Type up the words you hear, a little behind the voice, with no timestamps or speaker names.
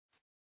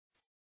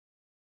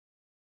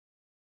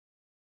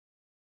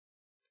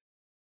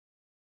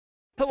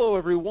Hello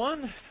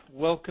everyone,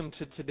 welcome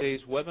to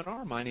today's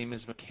webinar. My name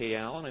is McKay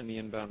Allen. I'm the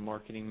Inbound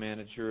Marketing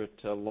Manager at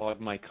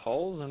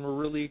LogMyCalls, and we're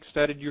really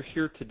excited you're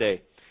here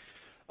today.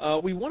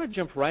 We want to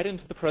jump right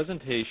into the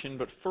presentation,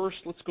 but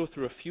first let's go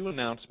through a few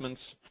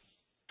announcements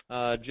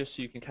just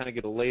so you can kind of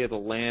get a lay of the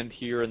land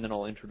here, and then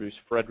I'll introduce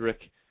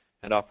Frederick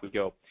and off we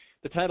go.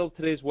 The title of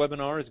today's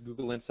webinar is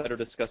Google Insider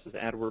Discusses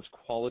AdWords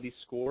Quality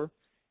Score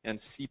and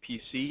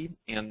CPC,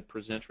 and the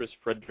presenter is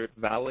Frederick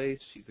Vallaeys.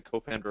 He's the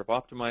co-founder of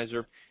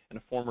Optmyzr and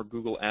a former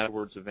Google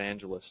AdWords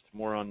evangelist.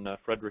 More on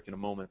Frederick in a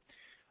moment.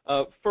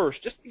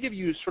 First, just to give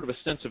you sort of a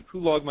sense of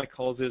who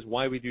LogMyCalls is,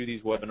 why we do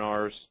these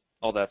webinars,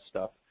 all that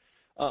stuff.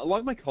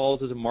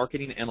 LogMyCalls is a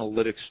marketing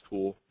analytics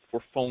tool for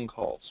phone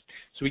calls.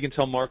 So we can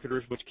tell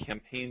marketers which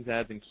campaigns,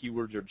 ads, and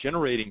keywords are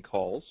generating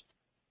calls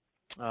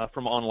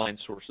from online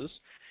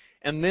sources.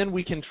 And then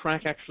we can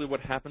track actually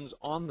what happens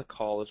on the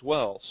call as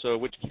well. So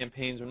which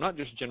campaigns are not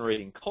just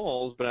generating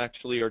calls, but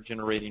actually are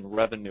generating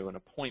revenue and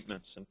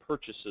appointments and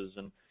purchases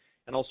and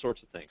all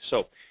sorts of things.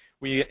 So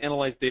we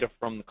analyze data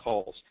from the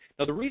calls.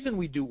 Now the reason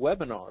we do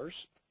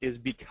webinars is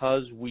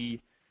because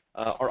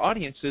our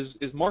audience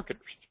is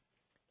marketers.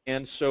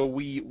 And so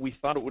we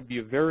thought it would be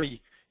a very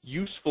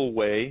useful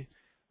way,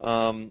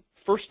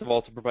 first of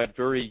all, to provide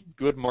very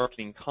good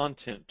marketing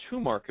content to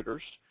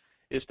marketers,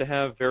 is to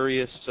have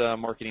various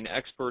marketing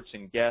experts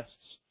and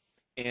guests,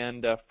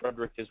 and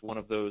Frederick is one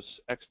of those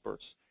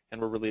experts,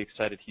 and we're really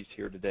excited he's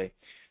here today.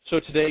 So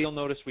today you'll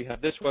notice we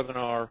have this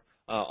webinar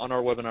on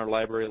our webinar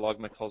library,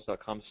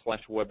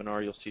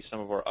 logmycalls.com/webinar. You'll see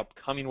some of our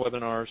upcoming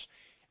webinars,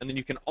 and then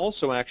you can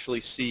also actually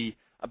see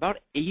about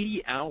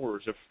 80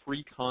 hours of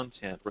free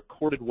content,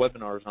 recorded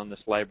webinars on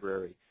this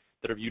library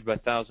that are viewed by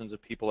thousands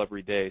of people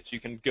every day. So you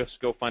can just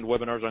go find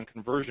webinars on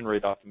conversion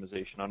rate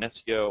optimization, on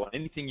SEO, on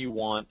anything you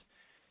want.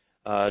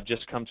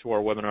 Just come to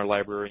our webinar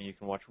library and you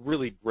can watch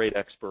really great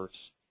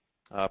experts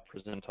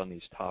present on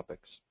these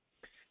topics.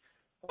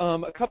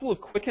 A couple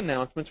of quick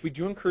announcements. We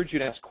do encourage you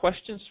to ask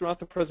questions throughout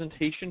the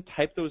presentation.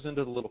 Type those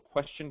into the little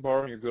question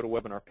bar on your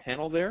GoToWebinar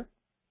panel there.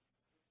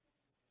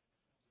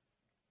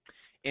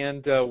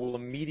 And we'll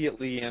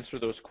immediately answer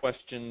those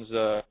questions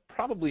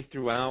probably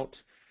throughout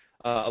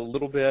a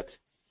little bit,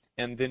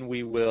 and then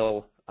we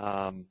will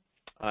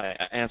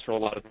answer a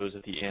lot of those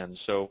at the end.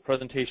 So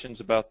presentations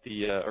about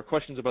or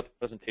questions about the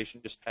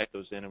presentation, just type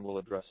those in and we'll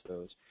address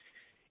those.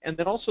 And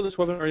then also this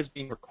webinar is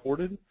being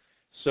recorded,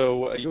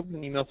 so you'll get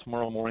an email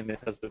tomorrow morning that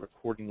has the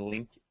recording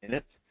link in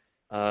it.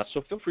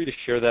 So feel free to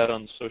share that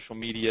on social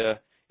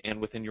media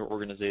and within your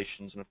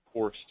organizations, and of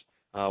course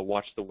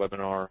watch the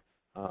webinar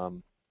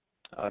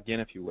again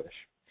if you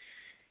wish.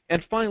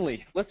 And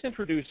finally, let's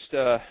introduce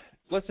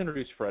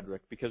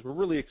Frederick, because we're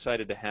really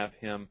excited to have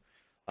him.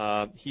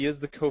 He is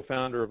the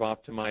co-founder of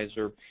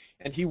Optmyzr,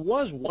 and he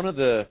was one of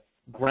the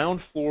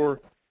ground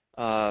floor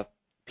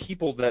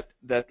people that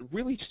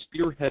really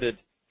spearheaded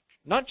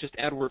not just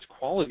AdWords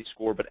Quality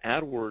Score, but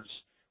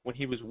AdWords when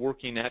he was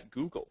working at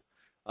Google.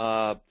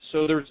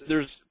 So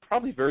there's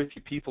probably very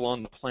few people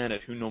on the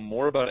planet who know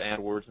more about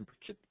AdWords, and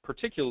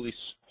particularly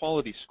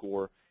Quality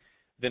Score,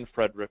 than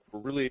Frederick.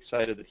 We're really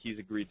excited that he's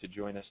agreed to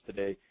join us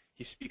today.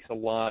 He speaks a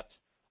lot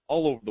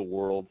all over the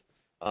world.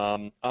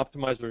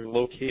 Optmyzr is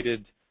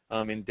located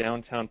in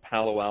downtown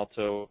Palo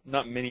Alto,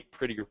 not many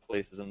prettier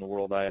places in the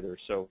world either.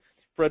 So,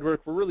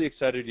 Frederick, we're really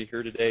excited you're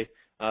here today.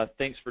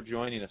 Thanks for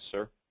joining us,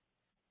 sir.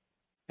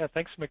 Yeah,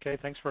 thanks, McKay.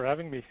 Thanks for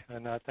having me,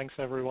 and thanks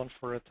everyone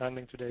for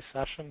attending today's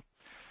session.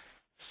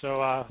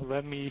 So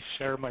let me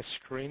share my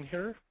screen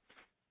here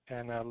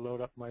and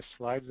load up my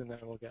slides, and then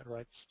we'll get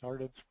right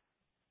started.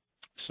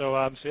 So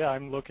yeah,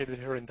 I'm located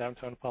here in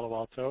downtown Palo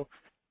Alto.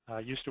 I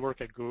used to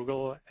work at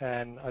Google,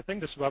 and I think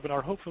this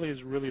webinar hopefully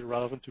is really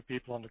relevant to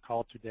people on the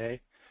call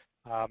today.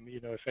 You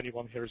know, if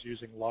anyone here is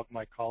using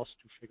LogMyCalls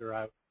to figure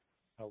out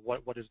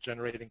what is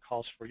generating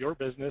calls for your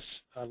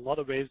business, a lot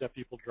of ways that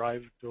people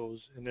drive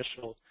those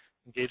initial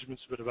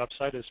engagements with a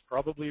website is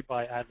probably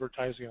by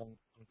advertising on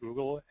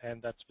Google,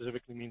 and that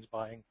specifically means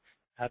buying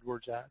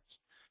AdWords ads.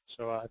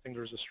 So I think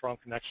there's a strong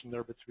connection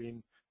there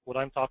between what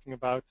I'm talking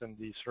about and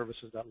the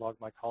services that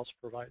LogMyCalls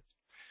provides.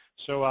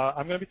 So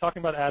I'm going to be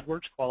talking about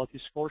AdWords Quality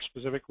Score,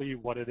 specifically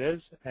what it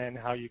is and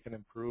how you can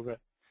improve it.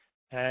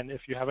 And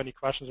if you have any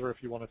questions or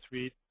if you want to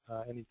tweet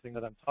anything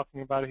that I'm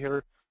talking about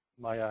here,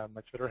 my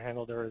Twitter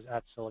handle there is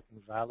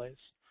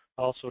 @SiliconVallaeys.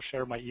 I'll also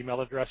share my email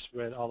address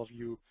with all of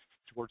you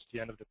towards the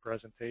end of the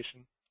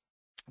presentation.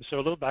 So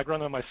a little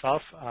background on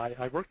myself.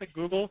 I worked at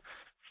Google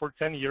for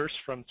 10 years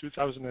from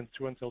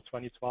 2002 until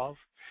 2012.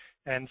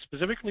 And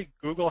specifically,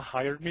 Google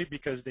hired me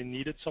because they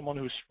needed someone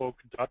who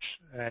spoke Dutch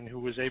and who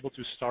was able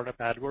to start up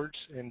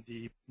AdWords in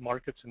the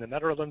markets in the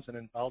Netherlands and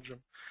in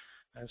Belgium.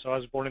 And so I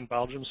was born in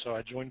Belgium, so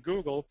I joined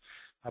Google.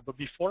 But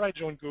before I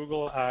joined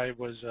Google, I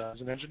was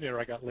as an engineer.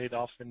 I got laid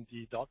off in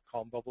the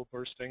dot-com bubble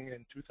bursting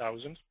in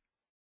 2000.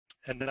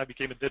 And then I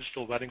became a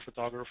digital wedding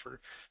photographer.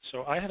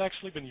 So I had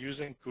actually been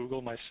using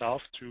Google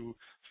myself to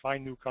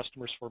find new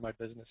customers for my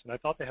business. And I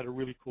thought they had a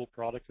really cool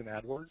product in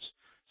AdWords.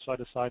 So I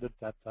decided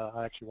that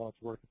I actually wanted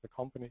to work at the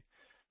company.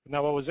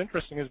 Now, what was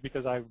interesting is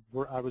because I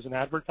was an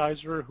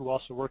advertiser who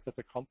also worked at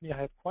the company, I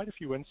had quite a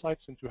few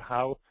insights into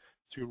how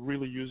to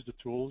really use the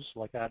tools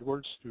like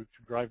AdWords to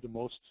drive the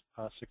most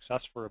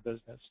success for a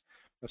business.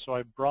 And so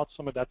I brought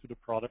some of that to the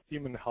product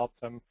team and helped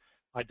them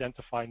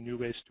identify new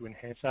ways to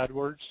enhance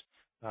AdWords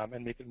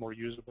and make it more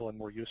usable and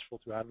more useful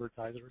to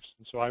advertisers.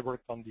 And so I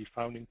worked on the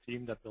founding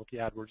team that built the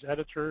AdWords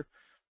editor.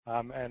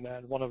 And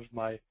one of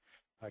my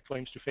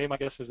claims to fame, I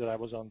guess, is that I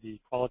was on the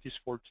quality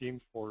score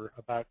team for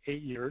about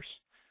 8 years.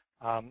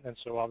 And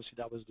so obviously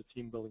that was the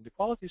team building the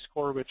quality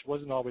score, which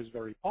wasn't always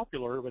very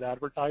popular with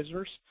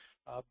advertisers.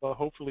 But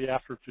hopefully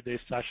after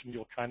today's session,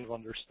 you'll kind of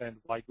understand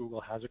why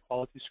Google has a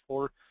quality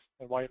score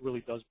and why it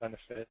really does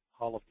benefit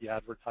all of the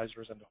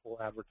advertisers and the whole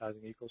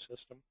advertising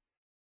ecosystem.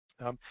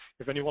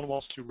 If anyone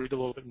wants to read a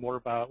little bit more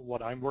about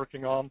what I'm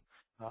working on,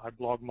 I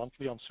blog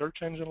monthly on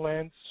Search Engine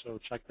Land, so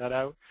check that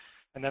out.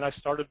 And then I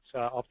started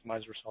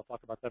Optmyzr, so I'll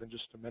talk about that in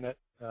just a minute.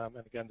 And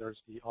again,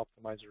 there's the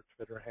Optmyzr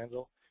Twitter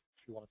handle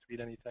if you want to tweet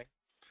anything.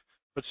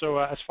 But so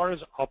as far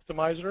as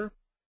Optmyzr,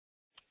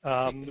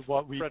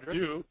 what we Frederick?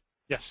 do,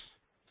 yes.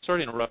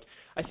 Sorry to interrupt.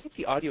 I think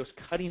the audio is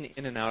cutting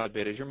in and out a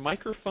bit. Is your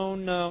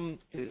microphone, does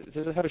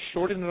it have a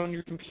short in it on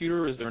your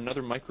computer? Is there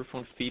another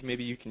microphone feed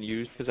maybe you can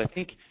use? Because I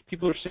think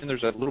people are saying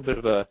there's a little bit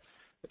of a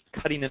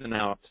cutting in and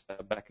out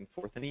back and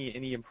forth.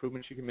 Any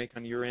improvements you can make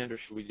on your end, or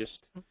should we just?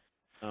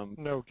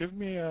 No, give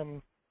me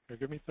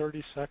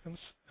 30 seconds,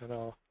 and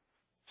I'll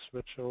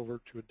switch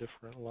over to a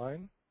different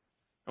line.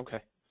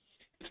 Okay.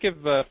 Let's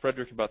give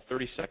Frederick about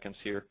 30 seconds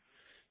here.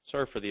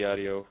 Sorry for the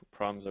audio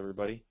problems,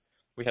 everybody.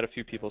 We had a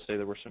few people say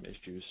there were some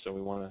issues, so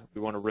we want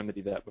to remedy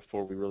that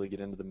before we really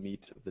get into the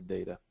meat of the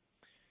data.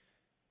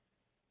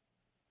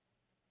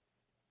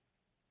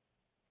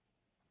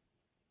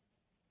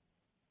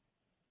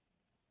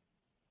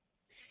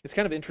 It's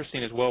kind of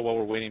interesting as well while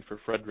we're waiting for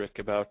Frederick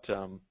about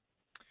how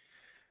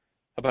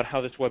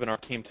this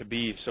webinar came to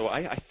be. So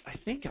I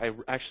think I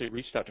actually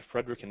reached out to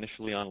Frederick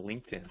initially on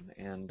LinkedIn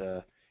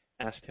and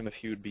asked him if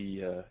he would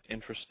be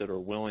interested or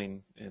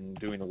willing in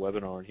doing a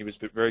webinar, and he was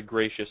very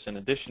gracious. In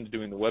addition to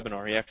doing the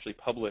webinar, he actually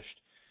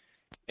published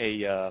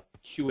a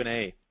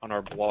Q&A on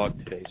our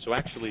blog today. So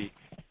actually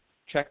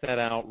check that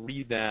out,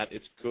 read that,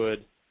 it's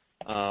good.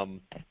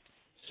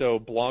 So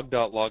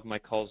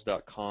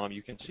blog.logmycalls.com,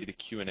 you can see the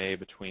Q&A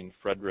between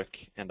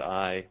Frederick and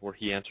I, where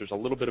he answers a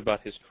little bit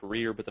about his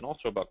career, but then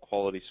also about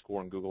quality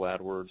score and Google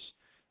AdWords.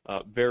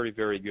 Very,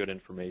 very good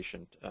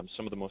information,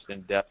 some of the most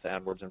in-depth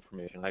AdWords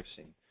information I've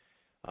seen.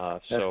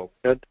 So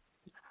good.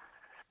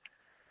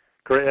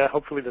 Great.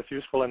 Hopefully that's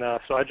useful.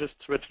 And so I just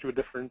switched to a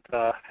different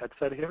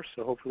headset here.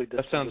 So hopefully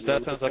this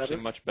that sounds actually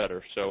much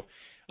better. So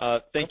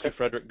thank you,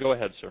 Frederick. Go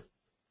ahead, sir.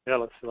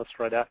 Yeah, let's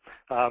try that.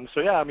 So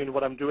yeah, I mean,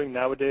 what I'm doing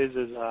nowadays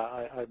is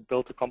I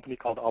built a company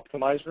called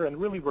Optmyzr, and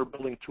really we're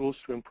building tools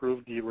to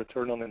improve the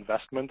return on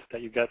investment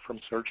that you get from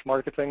search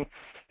marketing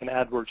and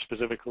AdWords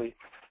specifically.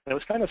 And it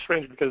was kind of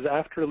strange because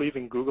after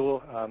leaving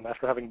Google,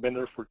 after having been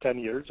there for 10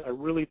 years, I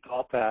really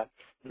thought that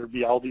there would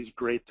be all these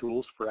great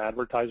tools for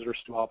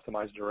advertisers to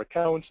optimize their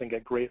accounts and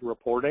get great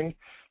reporting.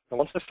 And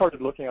once I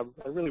started looking, I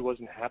really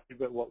wasn't happy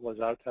with what was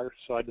out there.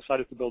 So I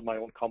decided to build my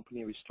own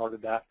company. We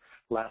started that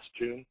last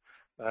June.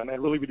 And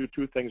really we do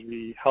two things.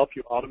 We help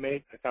you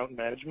automate account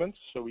management.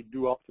 So we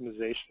do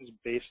optimizations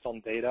based on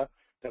data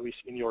that we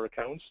see in your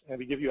accounts. And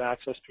we give you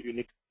access to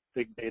unique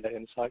big data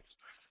insights.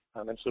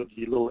 And so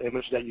the little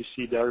image that you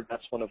see there,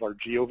 that's one of our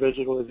geo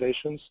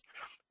visualizations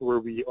where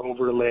we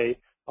overlay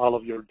all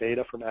of your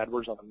data from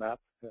AdWords on a map.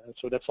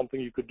 So that's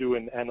something you could do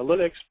in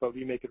analytics, but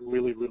we make it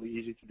really, really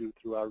easy to do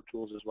through our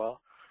tools as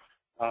well.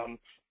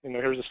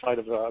 Here's a slide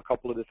of a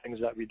couple of the things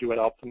that we do at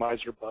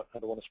Optmyzr, but I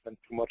don't want to spend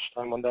too much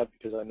time on that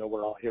because I know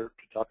we're all here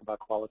to talk about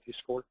quality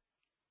score.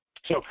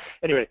 So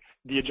anyway,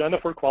 the agenda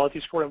for quality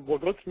score, and we'll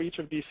go through each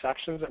of these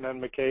sections, and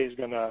then McKay is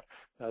going to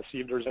see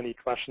if there's any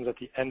questions at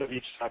the end of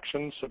each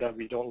section so that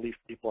we don't leave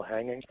people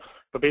hanging.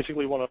 But basically,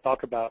 we want to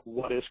talk about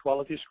what is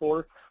quality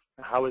score,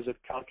 how is it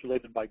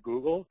calculated by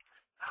Google,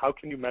 how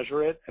can you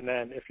measure it, and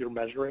then if you're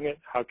measuring it,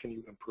 how can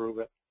you improve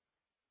it?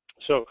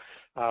 So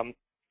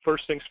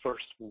first things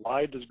first,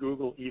 why does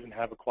Google even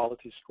have a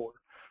quality score?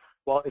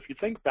 Well, if you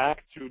think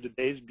back to the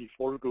days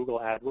before Google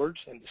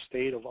AdWords and the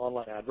state of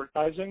online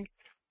advertising,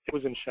 it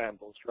was in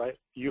shambles, right?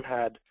 You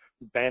had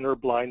banner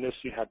blindness,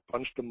 you had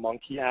punch the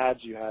monkey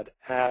ads, you had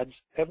ads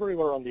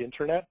everywhere on the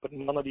internet, but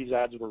none of these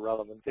ads were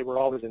relevant. They were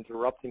always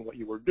interrupting what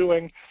you were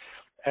doing.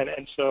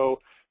 And so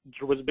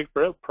there was a big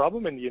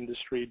problem in the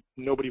industry.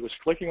 Nobody was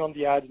clicking on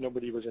the ads,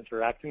 nobody was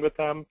interacting with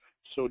them.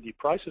 So the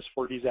prices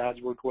for these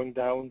ads were going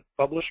down.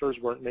 Publishers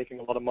weren't making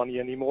a lot of money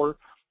anymore.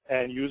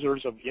 And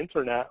users of the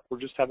internet were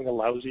just having a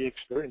lousy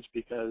experience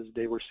because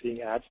they were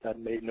seeing ads that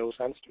made no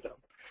sense to them.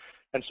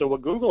 And so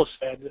what Google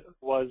said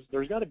was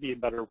there's got to be a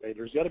better way.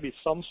 There's got to be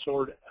some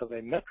sort of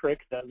a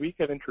metric that we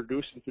can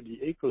introduce into the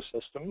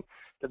ecosystem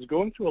that's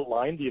going to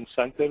align the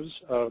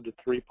incentives of the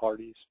three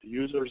parties, the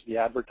users, the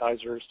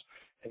advertisers,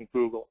 and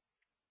Google.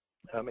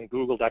 And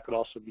Google, that could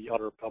also be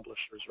other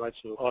publishers, right?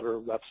 So other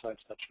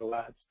websites that show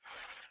ads.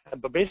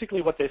 But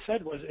basically what they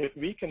said was if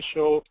we can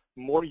show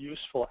more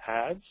useful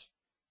ads,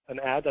 an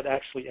ad that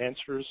actually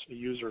answers a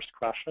user's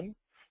question,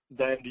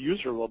 then the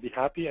user will be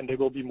happy and they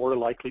will be more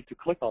likely to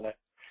click on it.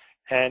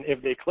 And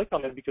if they click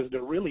on it because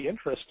they're really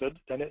interested,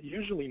 then it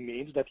usually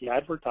means that the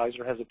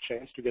advertiser has a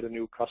chance to get a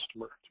new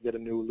customer, to get a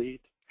new lead.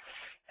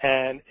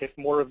 And if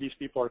more of these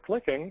people are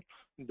clicking,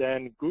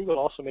 then Google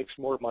also makes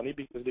more money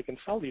because they can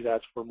sell these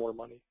ads for more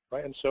money,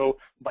 right? And so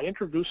by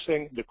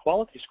introducing the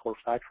quality score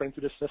factor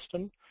into the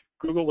system,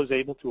 Google was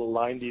able to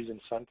align these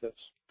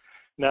incentives.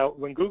 Now,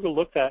 when Google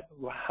looked at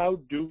how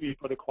do we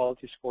put a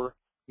quality score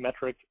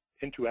metric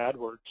into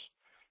AdWords,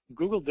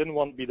 Google didn't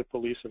want to be the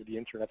police of the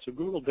internet. So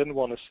Google didn't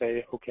want to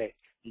say, okay,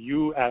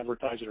 you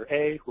advertiser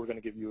A, we're going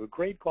to give you a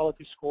great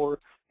quality score,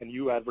 and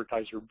you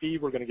advertiser B,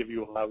 we're going to give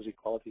you a lousy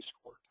quality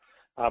score.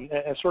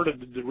 And sort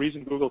of the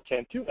reason Google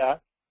can't do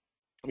that,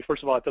 I mean,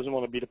 first of all, it doesn't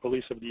want to be the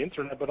police of the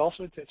internet, but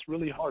also it's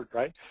really hard,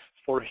 right,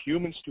 for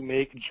humans to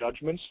make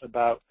judgments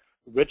about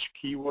which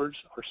keywords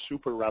are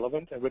super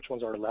relevant and which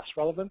ones are less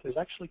relevant is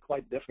actually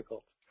quite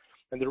difficult.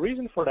 And the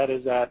reason for that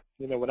is that,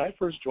 you know, when I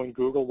first joined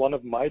Google, one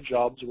of my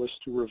jobs was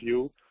to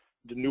review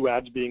the new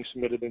ads being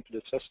submitted into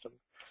the system.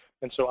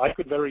 And so I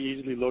could very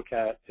easily look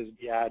at, is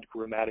the ad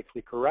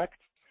grammatically correct?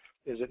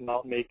 Is it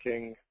not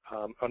making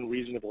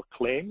unreasonable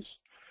claims?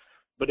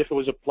 But if it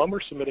was a plumber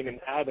submitting an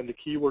ad and the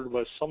keyword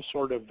was some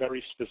sort of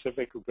very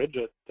specific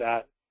widget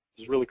that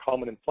is really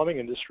common in plumbing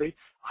industry,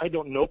 I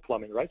don't know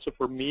plumbing, right? So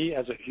for me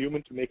as a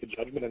human to make a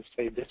judgment and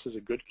say this is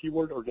a good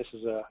keyword or this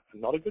is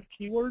not a good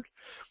keyword,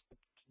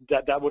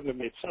 that wouldn't have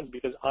made sense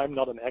because I'm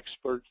not an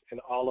expert in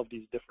all of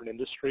these different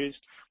industries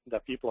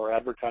that people are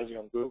advertising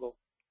on Google.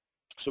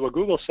 So what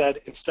Google said,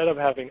 instead of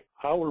having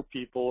our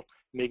people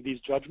make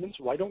these judgments,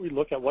 why don't we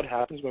look at what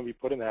happens when we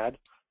put an ad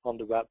on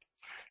the web?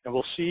 And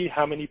we'll see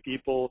how many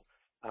people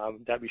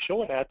that we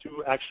show an ad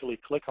to actually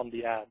click on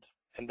the ad.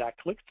 And that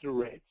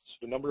click-through rate, so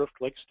the number of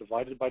clicks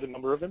divided by the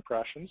number of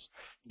impressions,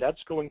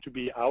 that's going to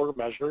be our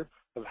measure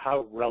of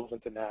how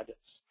relevant an ad is.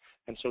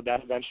 And so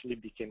that eventually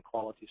became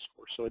quality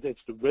score. So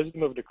it's the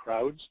wisdom of the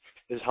crowds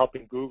is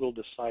helping Google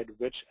decide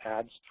which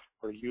ads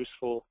are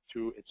useful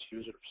to its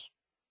users.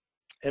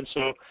 And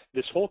so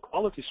this whole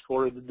quality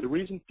score, the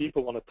reason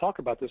people want to talk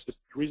about this, the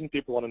reason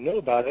people want to know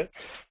about it,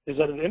 is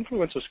that it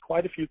influences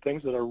quite a few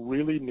things that are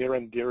really near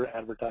and dear to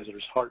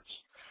advertisers'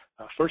 hearts.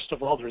 First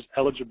of all, there's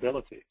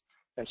eligibility.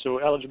 And so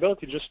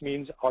eligibility just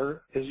means,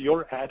 is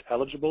your ad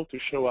eligible to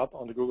show up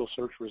on the Google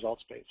search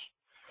results page?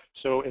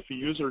 So if a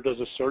user does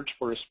a search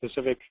for a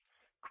specific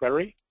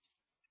query,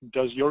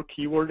 does your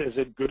keyword, is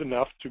it good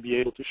enough to be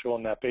able to show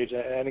on that page?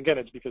 And again,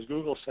 it's because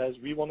Google says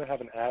we want to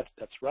have an ad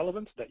that's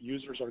relevant, that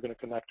users are going to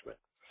connect with.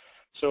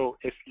 So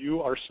if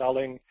you are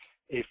selling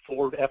a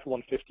Ford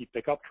F-150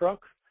 pickup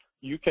truck,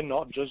 you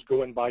cannot just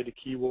go and buy the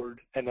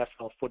keyword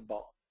NFL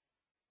football,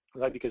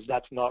 right? Because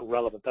that's not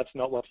relevant. That's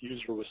not what the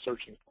user was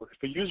searching for.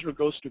 If a user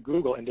goes to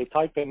Google and they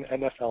type in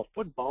NFL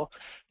football,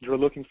 they're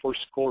looking for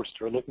scores,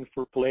 they're looking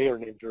for player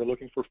names, they're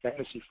looking for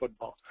fantasy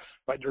football,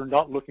 right? They're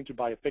not looking to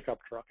buy a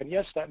pickup truck. And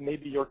yes, that may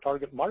be your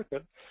target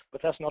market,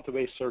 but that's not the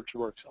way search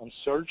works. On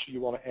search, you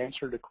want to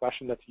answer the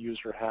question that the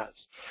user has.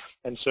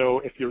 And so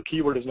if your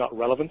keyword is not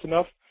relevant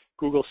enough,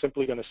 Google's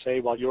simply going to say,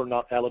 well, you're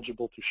not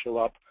eligible to show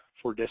up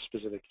for this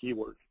specific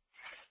keyword.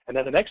 And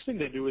then the next thing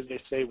they do is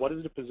they say, what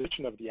is the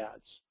position of the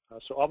ads?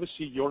 So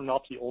obviously, you're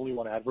not the only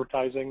one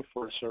advertising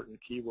for a certain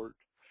keyword.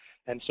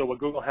 And so what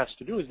Google has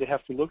to do is they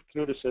have to look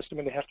through the system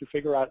and they have to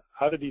figure out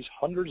out of these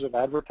hundreds of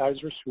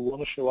advertisers who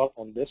want to show up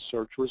on this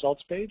search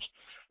results page,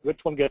 which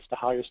one gets the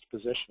highest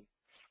position.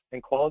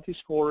 And quality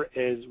score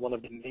is one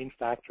of the main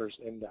factors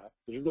in that.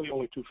 There's really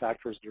only two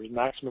factors. There's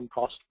maximum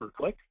cost per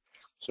click,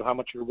 so how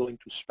much you're willing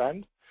to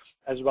spend,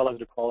 as well as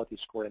the quality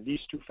score. And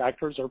these two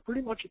factors are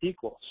pretty much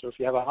equal. So if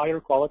you have a higher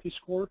quality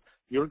score,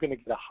 you're going to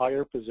get a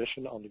higher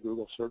position on the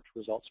Google search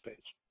results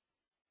page.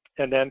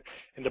 And then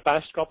in the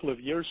past couple of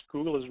years,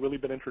 Google has really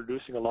been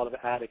introducing a lot of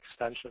ad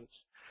extensions.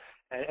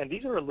 And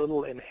these are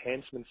little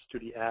enhancements to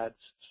the ads.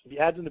 So the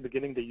ads in the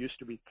beginning, they used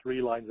to be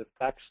 3 lines of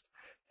text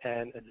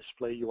and a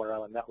display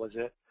URL, and that was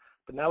it.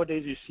 But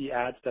nowadays, you see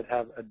ads that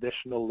have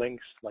additional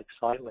links, like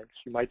site links.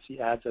 You might see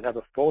ads that have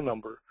a phone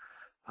number.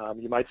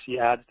 You might see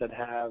ads that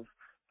have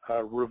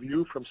a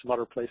review from some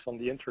other place on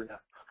the internet.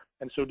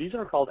 And so these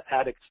are called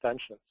ad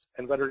extensions.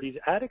 And whether these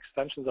ad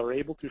extensions are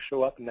able to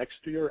show up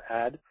next to your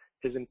ad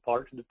is in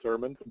part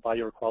determined by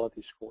your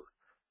quality score.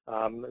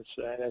 And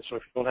so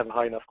if you don't have a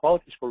high enough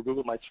quality score,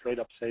 Google might straight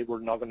up say, we're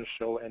not going to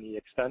show any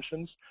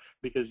extensions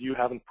because you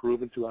haven't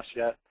proven to us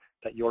yet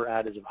that your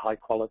ad is of high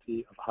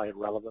quality, of high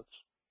relevance.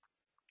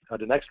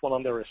 The next one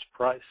on there is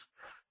price,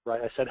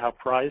 right? I said how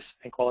price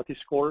and quality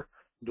score,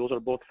 those are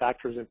both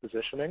factors in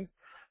positioning.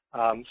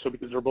 So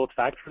because they're both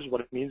factors,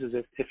 what it means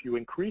is if you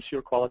increase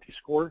your quality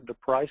score, the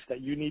price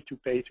that you need to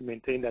pay to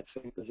maintain that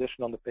same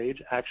position on the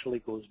page actually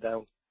goes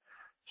down.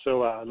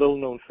 So a little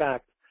known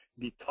fact,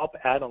 the top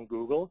ad on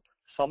Google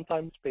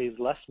sometimes pays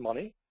less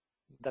money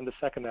than the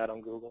second ad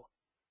on Google.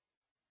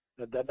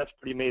 That's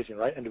pretty amazing,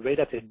 right? And the way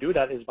that they do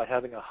that is by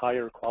having a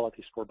higher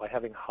quality score, by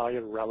having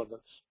higher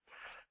relevance.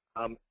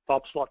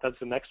 Top slot, that's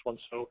the next one.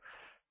 So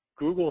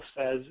Google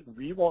says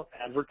we want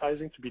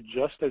advertising to be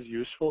just as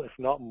useful, if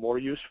not more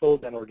useful,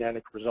 than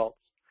organic results.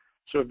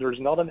 So if there's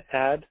not an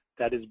ad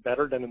that is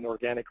better than an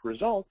organic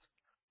result,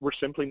 we're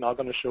simply not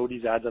going to show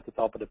these ads at the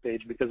top of the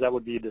page because that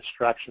would be a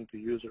distraction to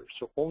users.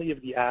 So only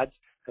if the ads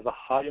have a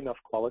high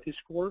enough quality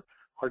score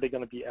are they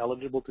going to be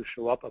eligible to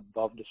show up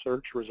above the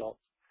search results.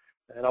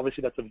 And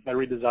obviously that's a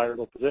very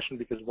desirable position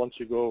because once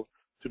you go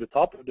to the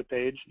top of the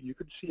page, you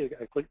could see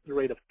a click-through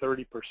rate of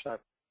 30%.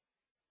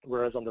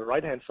 Whereas on the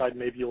right-hand side,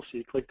 maybe you'll see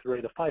a click-through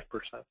rate of 5%.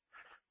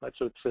 Right?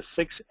 So it's a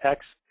 6x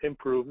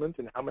improvement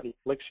in how many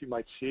clicks you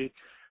might see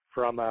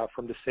from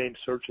the same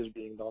searches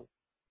being done.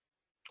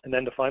 And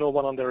then the final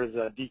one on there is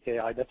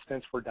DKI. That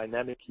stands for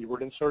Dynamic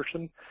Keyword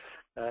Insertion.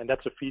 And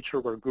that's a feature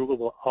where Google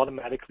will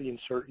automatically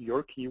insert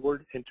your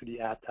keyword into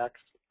the ad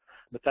text.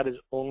 But that is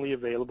only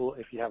available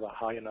if you have a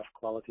high enough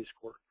quality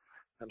score.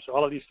 So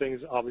all of these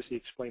things obviously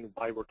explain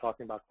why we're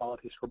talking about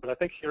quality score. But I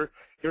think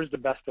here's the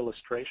best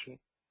illustration.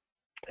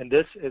 And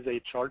this is a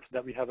chart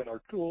that we have in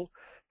our tool,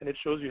 and it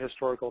shows you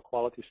historical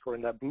quality score.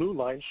 And that blue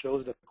line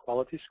shows that the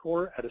quality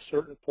score at a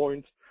certain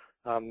point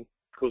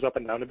goes up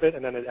and down a bit,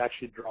 and then it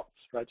actually drops,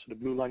 right? So the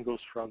blue line goes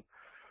from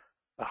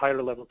a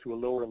higher level to a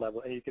lower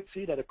level. And you can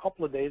see that a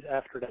couple of days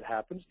after that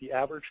happens, the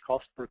average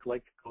cost per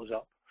click goes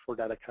up for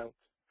that account.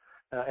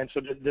 And so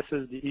this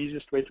is the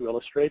easiest way to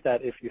illustrate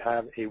that if you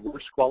have a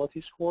worse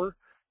quality score,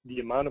 the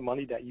amount of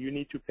money that you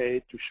need to pay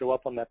to show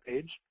up on that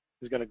page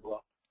is going to go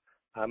up.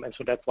 And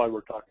so that's why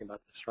we're talking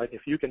about this, right?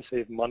 If you can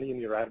save money in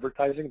your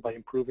advertising by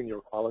improving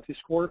your quality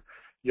score,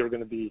 you're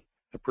going to be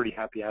a pretty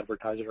happy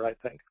advertiser, I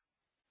think.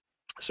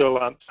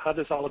 So how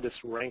does all of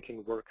this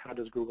ranking work? How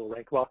does Google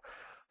rank? Well,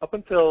 up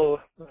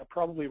until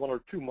probably 1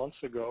 or 2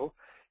 months ago,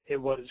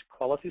 it was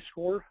quality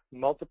score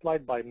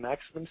multiplied by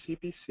maximum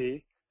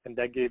CPC, and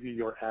that gave you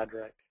your ad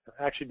rank.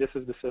 Actually, this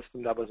is the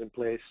system that was in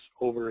place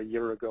over a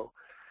year ago.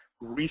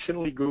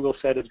 Recently, Google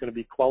said it's going to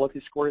be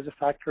quality score as a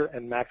factor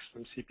and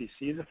maximum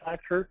CPC as a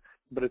factor,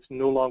 but it's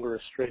no longer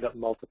a straight-up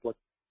multiplier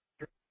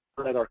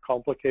that are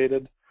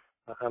complicated.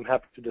 I'm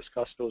happy to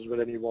discuss those with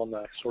anyone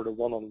sort of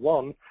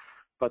one-on-one,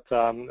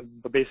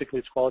 but basically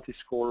it's quality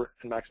score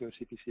and maximum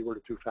CPC were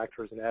the two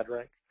factors in ad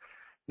rank.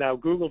 Now,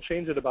 Google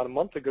changed it about a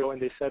month ago,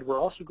 and they said we're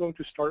also going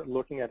to start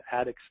looking at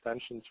ad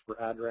extensions for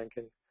ad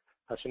ranking.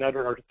 So now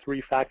there are 3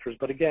 factors,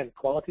 but again,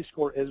 quality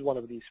score is one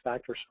of these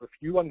factors. So if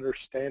you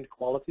understand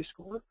quality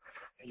score,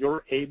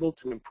 you're able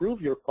to improve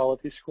your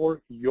quality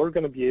score, you're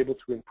going to be able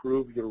to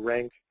improve your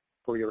rank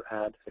for your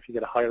ad. If you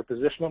get a higher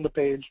position on the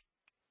page,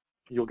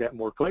 you'll get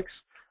more clicks,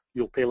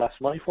 you'll pay less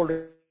money for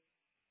it.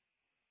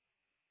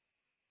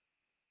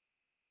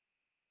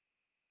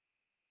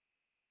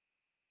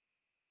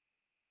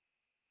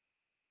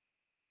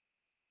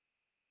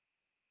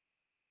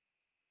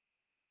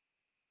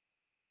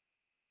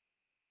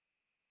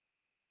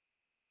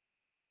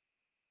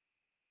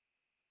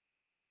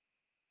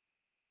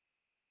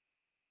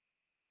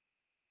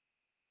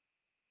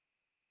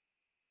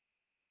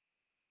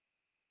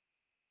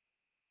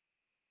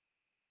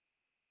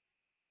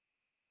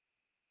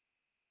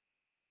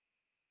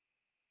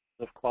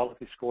 Of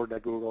quality score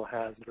that Google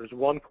has. There's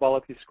one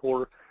quality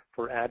score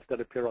for ads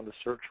that appear on the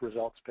search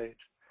results page.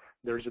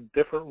 There's a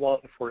different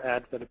one for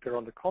ads that appear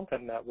on the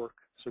content network.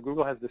 So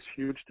Google has this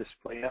huge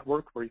display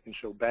network where you can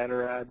show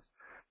banner ads,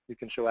 you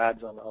can show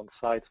ads on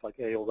sites like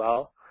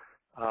AOL,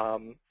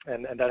 and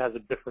that has a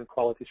different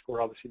quality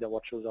score obviously than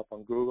what shows up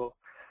on Google.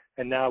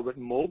 And now with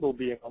mobile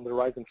being on the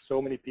rise and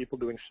so many people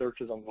doing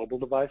searches on mobile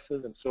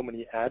devices and so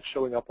many ads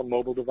showing up on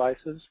mobile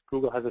devices,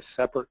 Google has a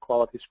separate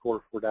quality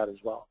score for that as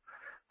well.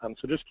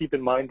 So just keep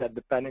in mind that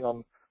depending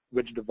on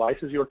which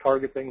devices you're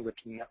targeting, which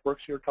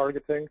networks you're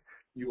targeting,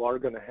 you are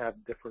going to have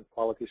different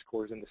quality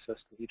scores in the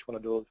system. Each one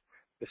of those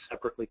is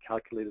separately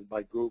calculated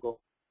by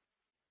Google.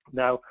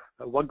 Now,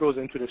 what goes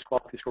into this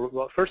quality score?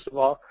 Well, first of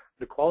all,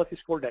 the quality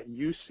score that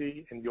you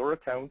see in your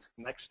account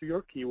next to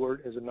your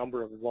keyword is a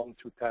number of 1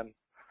 to 10.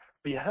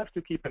 But you have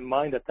to keep in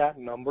mind that that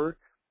number,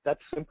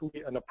 that's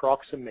simply an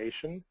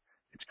approximation.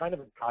 It's kind of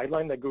a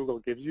guideline that Google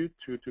gives you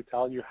to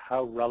tell you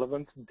how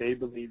relevant they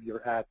believe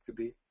your ad to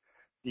be.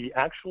 The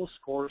actual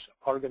scores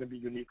are going to be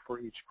unique for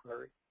each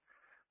query.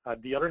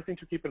 The other thing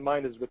to keep in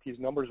mind is with these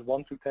numbers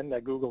 1 to 10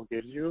 that Google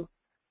gives you,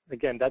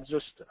 again, that's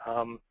just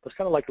that's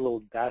kind of like a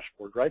little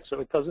dashboard, right? So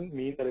it doesn't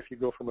mean that if you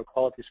go from a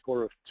quality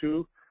score of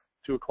 2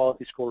 to a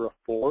quality score of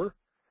 4,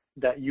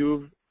 that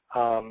you're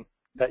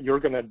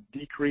going to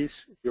decrease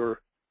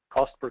your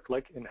cost per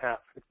click in half.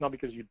 It's not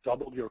because you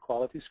doubled your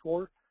quality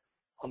score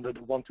on the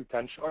 1 to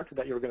 10 chart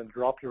that you're going to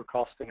drop your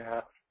cost in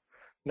half.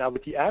 Now,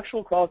 with the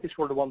actual quality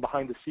score, the one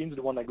behind the scenes,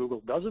 the one that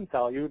Google doesn't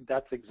tell you,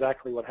 that's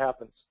exactly what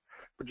happens.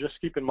 But just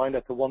keep in mind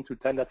that the 1 to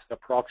 10, that's an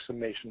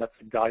approximation. That's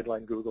the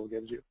guideline Google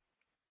gives you.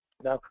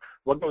 Now,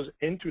 what goes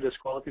into this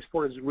quality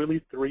score is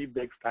really 3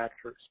 big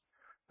factors.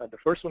 The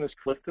first one is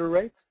click-through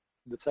rate.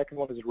 The second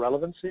one is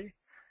relevancy.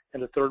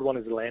 And the third one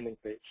is landing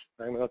page.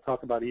 I'm going to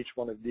talk about each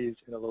one of these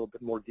in a little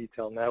bit more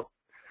detail now.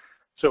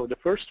 So the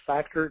first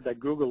factor that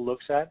Google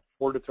looks at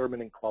for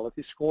determining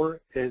quality score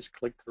is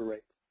click-through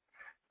rate.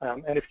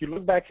 And if you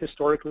look back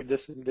historically,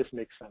 this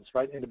makes sense,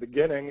 right? In the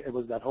beginning, it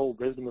was that whole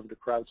wisdom of the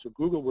crowd. So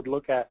Google would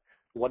look at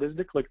what is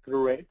the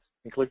click-through rate,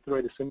 and click-through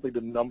rate is simply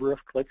the number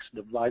of clicks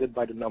divided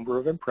by the number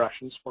of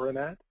impressions for an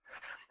ad.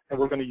 And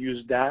we're going to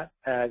use that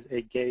as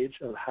a gauge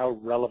of how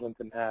relevant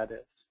an ad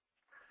is.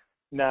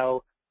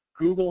 Now,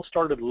 Google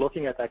started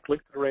looking at that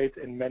click-through rate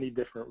in many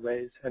different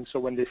ways. And so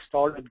when they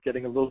started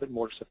getting a little bit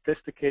more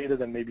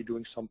sophisticated and maybe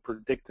doing some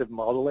predictive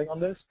modeling on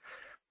this,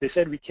 they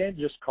said we can't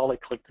just call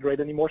it click-through rate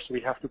anymore, so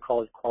we have to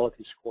call it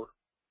quality score.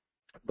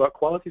 But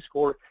quality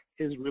score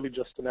is really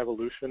just an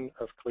evolution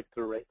of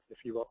click-through rate, if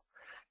you will.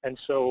 And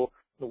so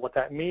what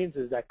that means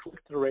is that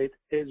click-through rate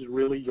is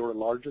really your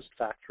largest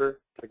factor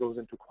that goes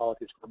into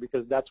quality score,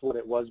 because that's what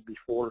it was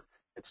before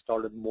it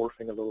started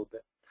morphing a little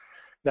bit.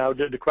 Now,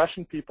 the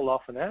question people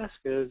often ask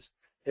is,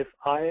 if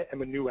I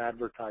am a new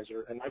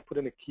advertiser and I put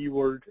in a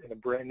keyword in a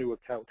brand new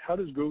account, how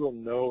does Google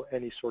know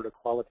any sort of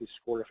quality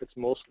score if it's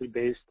mostly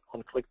based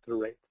on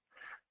click-through rate?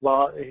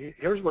 Well,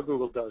 here's what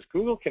Google does.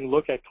 Google can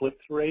look at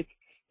click-through rate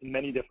in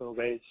many different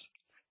ways.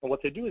 And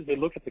what they do is they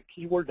look at the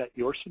keyword that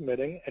you're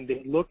submitting, and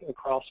they look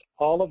across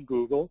all of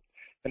Google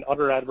and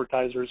other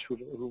advertisers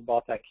who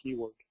bought that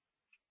keyword.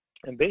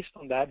 And based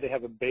on that, they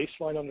have a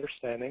baseline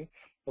understanding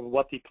of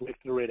what the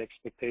click-through rate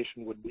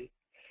expectation would be.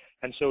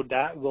 And so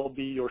that will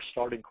be your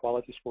starting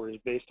quality score, is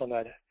based on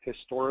that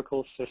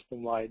historical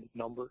system-wide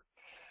number.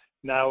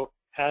 Now,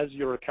 as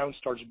your account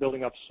starts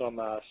building up some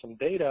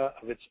data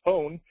of its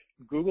own,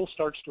 Google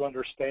starts to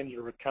understand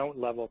your account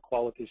level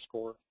quality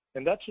score.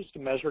 And that's just a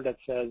measure that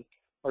says,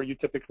 are you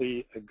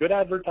typically a good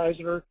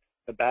advertiser,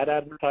 a bad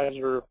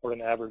advertiser, or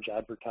an average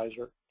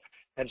advertiser?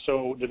 And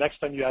so the next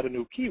time you add a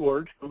new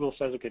keyword, Google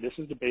says, okay, this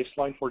is the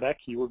baseline for that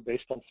keyword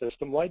based on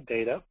system-wide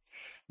data.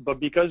 But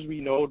because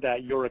we know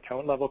that your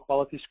account level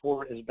quality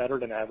score is better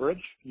than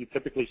average, you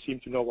typically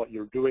seem to know what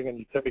you're doing, and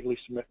you typically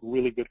submit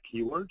really good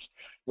keywords,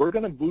 we're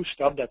going to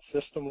boost up that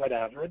system-wide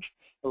average,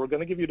 and we're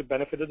going to give you the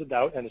benefit of the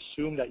doubt and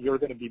assume that you're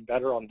going to be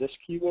better on this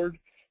keyword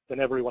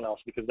than everyone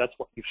else, because that's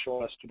what you've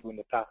shown us to do in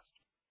the past.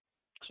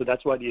 So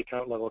that's why the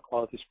account level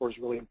quality score is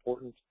really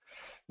important.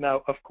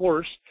 Now, of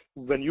course,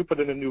 when you put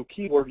in a new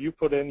keyword, you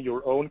put in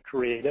your own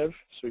creative,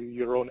 so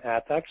your own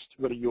ad text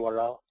with a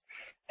URL.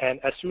 And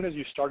as soon as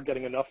you start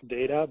getting enough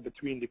data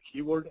between the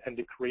keyword and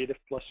the creative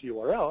plus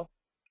URL,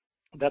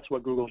 that's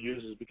what Google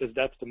uses, because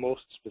that's the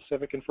most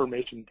specific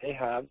information they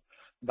have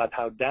about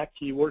how that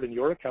keyword in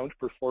your account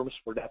performs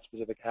for that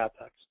specific ad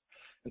text.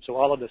 And so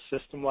all of the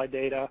system-wide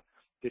data,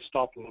 they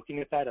stop looking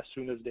at that as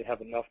soon as they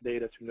have enough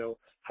data to know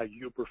how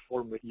you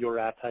perform with your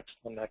ad text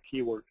on that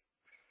keyword.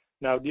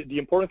 Now, the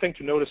important thing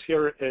to notice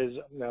here is,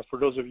 now for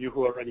those of you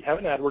who already have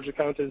an AdWords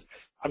account, is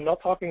I'm not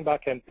talking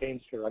about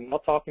campaigns here. I'm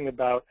not talking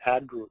about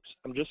ad groups.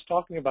 I'm just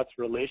talking about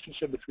the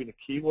relationship between a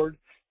keyword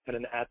and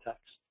an ad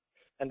text.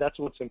 And that's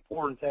what's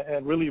important.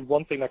 And really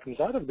one thing that comes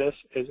out of this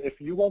is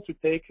if you want to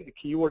take a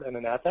keyword and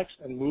an ad text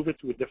and move it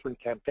to a different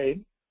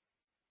campaign,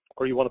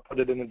 or you want to put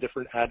it in a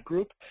different ad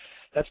group,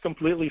 that's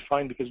completely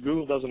fine, because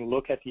Google doesn't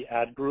look at the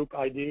ad group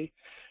ID.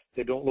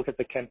 They don't look at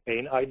the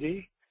campaign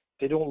ID.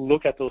 They don't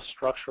look at those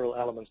structural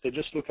elements. They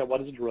just look at what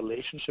is the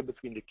relationship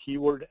between the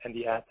keyword and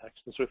the ad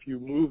text. And so if you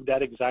move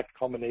that exact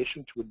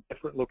combination to a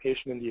different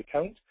location in the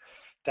account,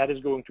 that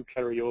is going to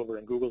carry over,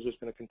 and Google's just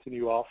going to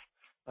continue off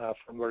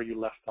from where you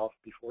left off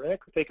before. And it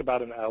could take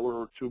about an hour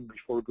or two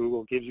before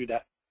Google gives you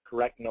that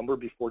correct number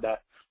before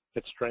that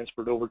gets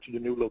transferred over to the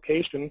new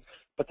location.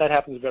 But that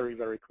happens very,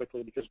 very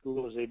quickly, because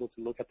Google is able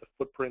to look at the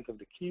footprint of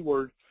the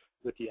keyword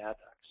with the ad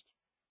text.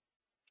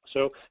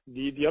 So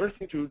the other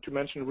thing to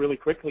mention really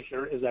quickly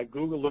here is that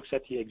Google looks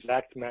at the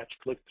exact match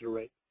click-through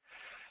rate.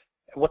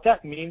 And what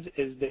that means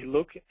is they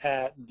look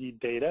at the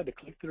data, the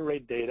click-through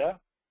rate data,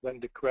 when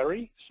the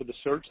query, so the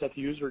search that the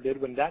user did,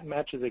 when that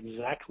matches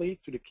exactly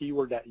to the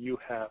keyword that you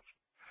have.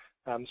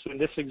 So in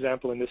this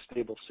example, in this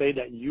table, say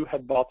that you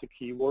had bought the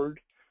keyword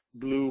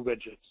blue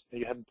widgets,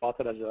 and you had bought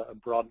it as a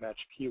broad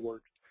match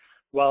keyword.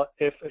 Well,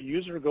 if a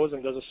user goes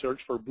and does a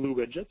search for blue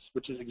widgets,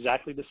 which is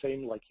exactly the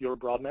same like your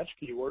broad match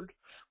keyword,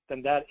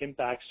 then that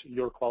impacts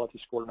your quality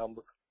score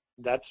number.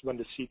 That's when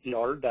the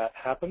CTR that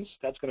happens,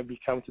 that's going to be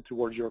counted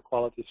towards your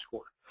quality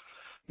score.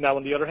 Now,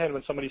 on the other hand,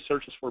 when somebody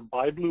searches for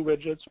buy blue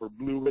widgets or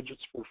blue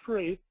widgets for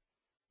free,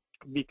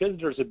 because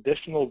there's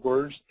additional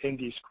words in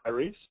these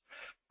queries,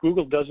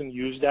 Google doesn't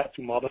use that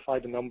to modify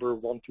the number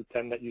 1 to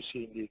 10 that you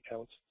see in the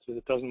account. So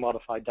it doesn't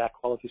modify that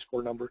quality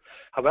score number.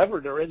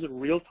 However, there is a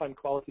real-time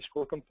quality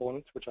score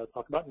component, which I'll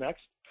talk about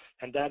next,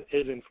 and that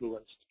is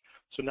influenced.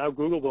 So now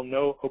Google will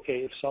know, okay,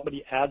 if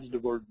somebody adds the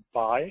word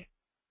buy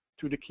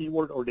to the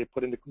keyword, or they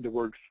put in the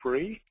word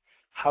free,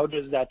 how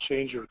does that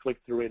change your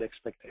click-through rate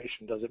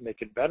expectation? Does it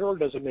make it better, or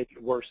does it make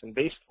it worse? And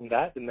based on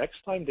that, the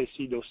next time they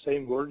see those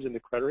same words in the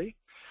query,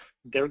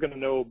 they're going to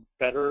know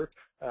better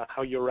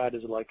how your ad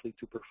is likely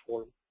to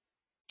perform.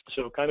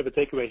 So kind of a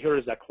takeaway here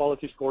is that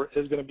quality score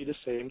is going to be the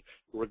same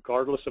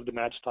regardless of the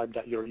match type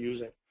that you're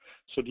using.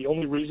 So the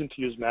only reason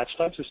to use match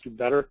types is to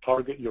better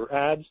target your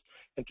ads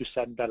and to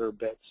set better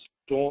bids.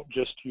 Don't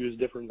just use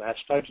different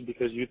match types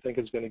because you think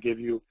it's going to give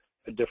you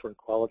a different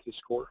quality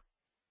score.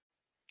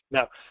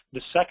 Now,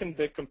 the second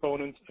big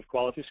component of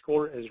quality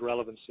score is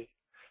relevancy.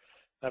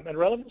 And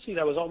relevancy,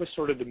 that was always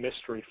sort of the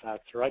mystery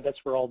factor, right?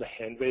 That's where all the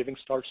hand-waving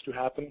starts to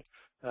happen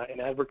in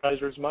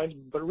advertisers' minds.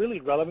 But really,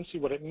 relevancy,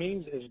 what it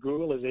means is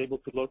Google is able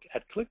to look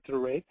at click-through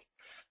rate,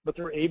 but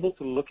they're able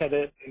to look at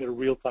it in a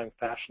real-time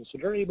fashion. So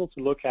they're able to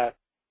look at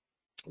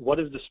what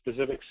is the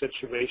specific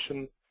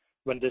situation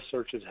when this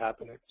search is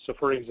happening. So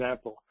for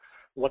example,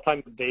 what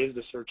time of day is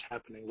the search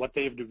happening? What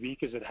day of the week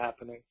is it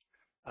happening?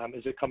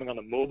 Is it coming on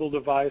a mobile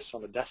device,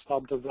 on a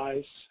desktop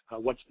device?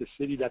 What's the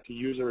city that the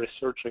user is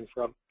searching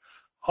from?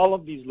 All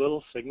of these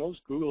little signals,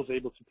 Google is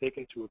able to take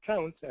into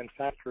account and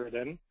factor it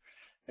in,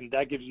 and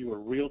that gives you a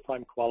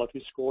real-time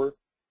quality score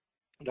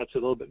that's a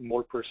little bit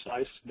more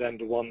precise than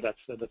the one that's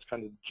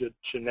kind of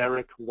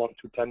generic 1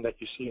 to 10 that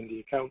you see in the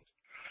account.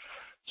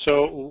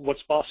 So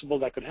what's possible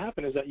that could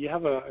happen is that you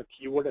have a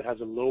keyword that has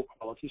a low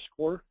quality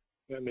score,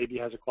 maybe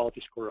has a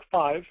quality score of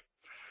 5,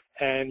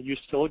 and you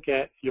still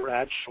get your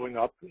ad showing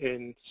up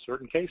in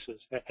certain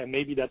cases. And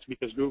maybe that's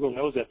because Google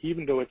knows that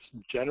even though it's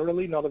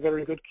generally not a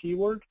very good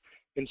keyword,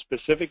 in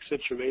specific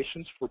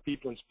situations for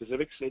people in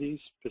specific cities,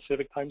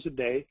 specific times of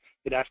day,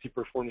 it actually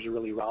performs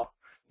really well.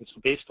 And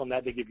so based on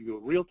that, they give you a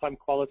real-time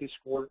quality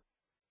score,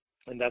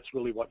 and that's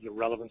really what your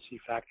relevancy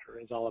factor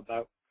is all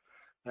about.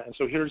 And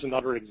so here's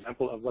another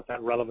example of what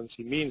that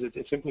relevancy means.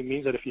 It simply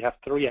means that if you have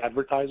 3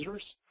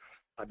 advertisers,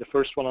 the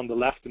first one on the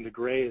left in the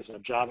gray is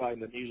Java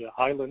Indonesia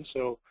Island,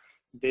 so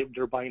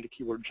they're buying the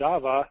keyword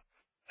Java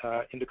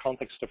in the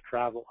context of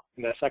travel.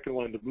 And the second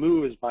one in the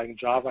blue is buying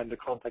Java in the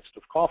context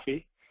of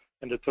coffee.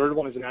 And the third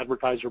one is an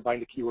advertiser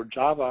buying the keyword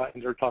Java,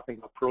 and they're talking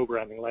about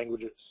programming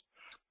languages.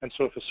 And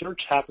so if a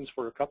search happens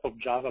for a cup of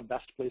Java,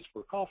 best place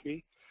for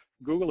coffee,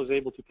 Google is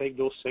able to take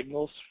those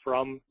signals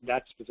from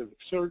that specific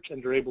search,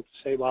 and they're able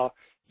to say, well,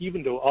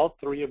 even though all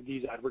 3 of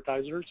these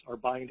advertisers are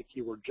buying the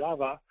keyword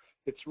Java,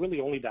 it's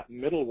really only that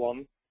middle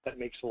one that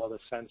makes a lot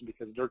of sense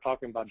because they're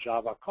talking about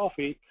Java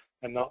coffee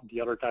and not the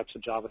other types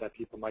of Java that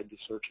people might be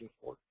searching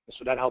for. And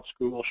so that helps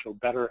Google show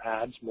better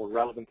ads, more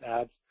relevant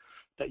ads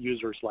that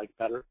users like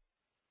better.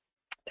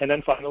 And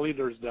then finally,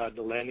 there's the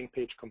landing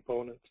page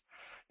component.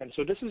 And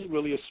so this is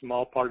really a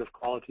small part of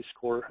quality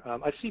score.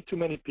 I see too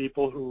many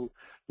people who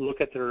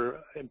look at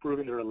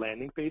improving their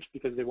landing page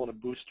because they want to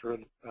boost their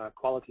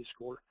quality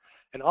score.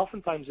 And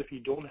oftentimes, if you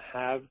don't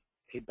have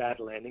a bad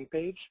landing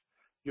page,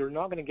 you're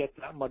not going to get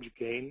that much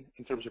gain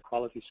in terms of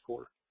quality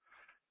score.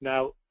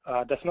 Now,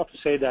 that's not to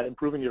say that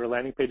improving your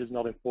landing page is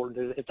not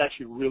important. It's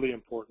actually really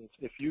important.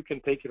 If you can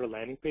take your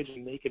landing page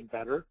and make it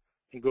better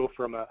and go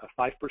from a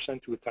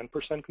 5% to a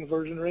 10%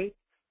 conversion rate,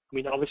 I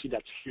mean, obviously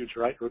that's huge,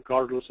 right,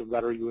 regardless of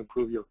whether you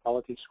improve your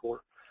quality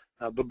score.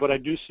 But I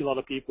do see a lot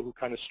of people who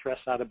kind of stress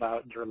out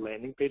about their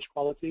landing page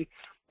quality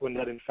when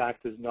that, in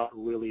fact, is not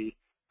really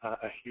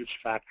a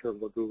huge factor of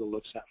what Google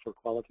looks at for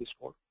quality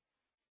score.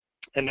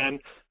 And then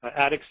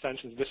ad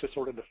extensions, this is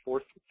sort of the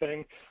fourth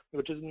thing,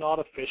 which is not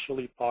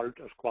officially part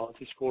of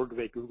quality score the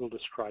way Google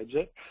describes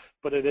it,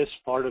 but it is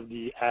part of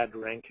the ad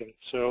ranking.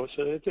 So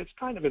it's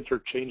kind of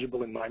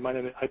interchangeable in my mind,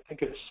 and I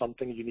think it is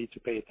something you need to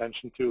pay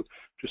attention to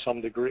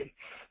some degree.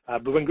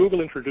 But when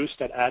Google introduced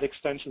that ad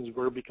extensions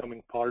were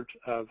becoming part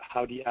of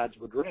how the ads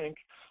would rank,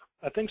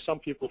 I think some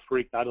people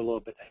freaked out a little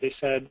bit. They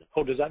said,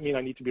 oh, does that mean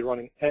I need to be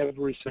running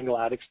every single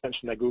ad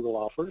extension that Google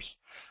offers?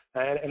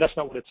 And that's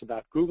not what it's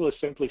about. Google is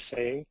simply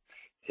saying,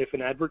 if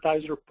an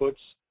advertiser puts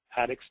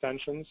ad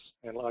extensions,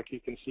 and like you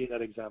can see in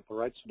that example,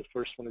 right? So the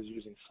first one is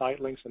using site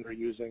links, and they're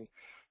using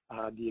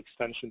the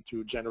extension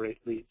to generate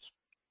leads.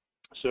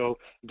 So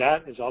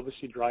that is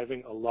obviously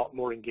driving a lot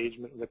more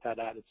engagement with that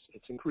ad.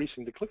 It's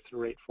increasing the click-through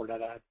rate for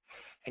that ad.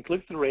 And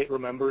click-through rate,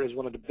 remember, is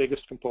one of the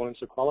biggest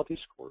components of quality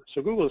score.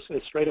 So Google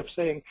is straight up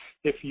saying,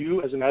 if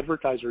you, as an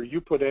advertiser,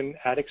 you put in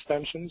ad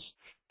extensions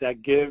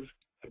that give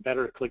a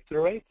better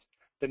click-through rate,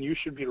 then you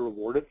should be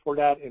rewarded for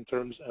that in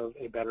terms of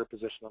a better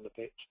position on the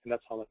page. And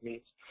that's all it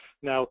means.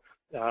 Now,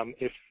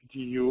 if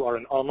you are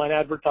an online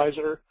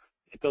advertiser,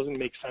 it doesn't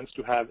make sense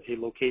to have a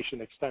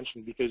location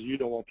extension because you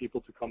don't want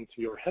people to come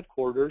to your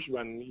headquarters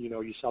when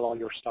you sell all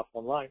your stuff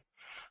online.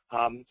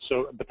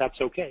 But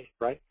that's okay,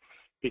 right?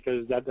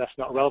 Because that's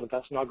not relevant.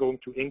 That's not going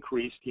to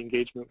increase the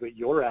engagement with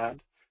your ad.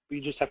 But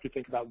you just have to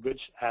think about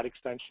which ad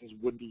extensions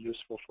would be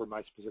useful for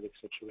my specific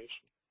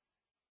situation.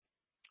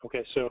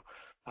 Okay, so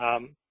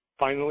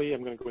finally,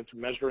 I'm going to go into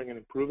measuring and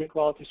improving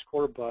quality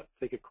score, but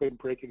take a quick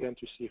break again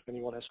to see if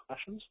anyone has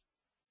questions.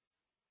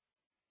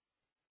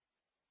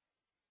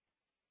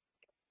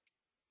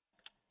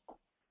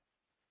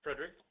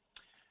 Frederick,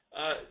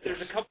 there's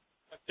a couple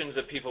of questions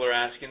that people are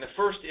asking. The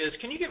first is,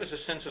 can you give us a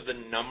sense of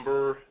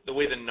the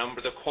way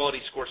the quality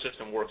score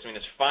system works? I mean,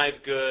 is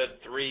 5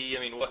 good, 3? I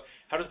mean,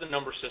 how does the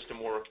number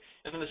system work?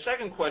 And then the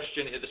second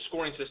question is the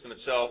scoring system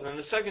itself. And then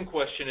the second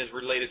question is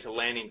related to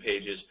landing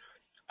pages.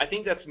 I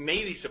think that's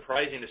maybe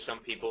surprising to some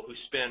people who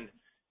spend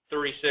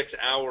 36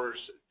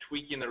 hours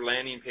tweaking their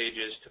landing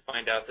pages to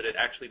find out that it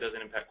actually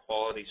doesn't impact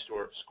quality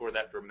score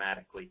that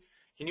dramatically.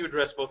 Can you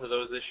address both of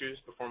those issues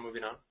before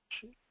moving on?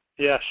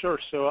 Yeah, sure.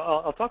 So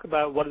I'll talk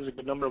about what is a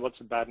good number, what's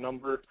a bad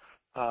number,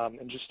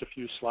 in just a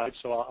few slides,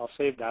 so I'll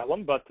save that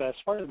one. But as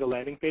far as the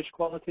landing page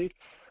quality,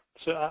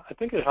 so I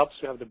think it helps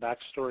to have the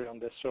backstory on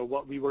this. So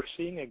what we were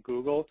seeing at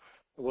Google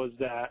was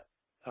that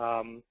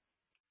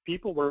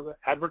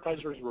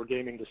advertisers were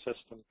gaming the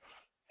system.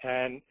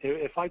 And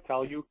if I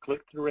tell you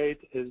click-through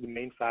rate is the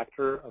main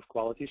factor of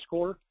quality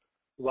score,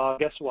 well,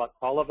 guess what?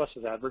 All of us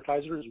as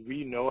advertisers,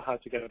 we know how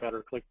to get a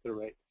better click-through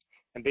rate.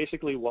 And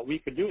basically what we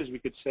could do is we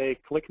could say,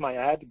 click my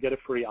ad, get a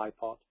free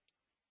iPod.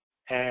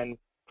 And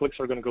clicks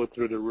are going to go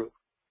through the roof.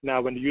 Now,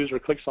 when the user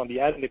clicks on the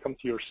ad and they come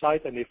to your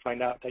site and they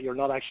find out that you're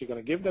not actually going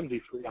to give them the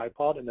free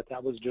iPod and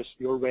that was just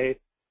your way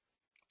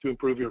to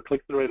improve your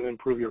click-through rate and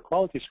improve your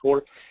quality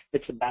score,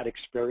 it's a bad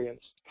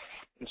experience.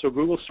 And so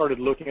Google started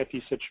looking at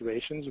these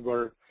situations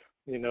where,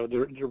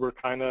 there were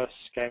kind of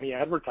scammy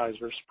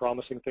advertisers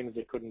promising things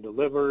they couldn't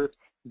deliver.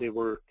 They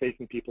were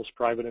taking people's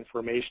private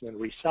information and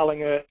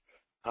reselling it.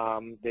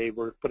 They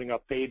were putting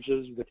up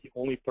pages with the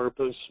only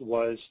purpose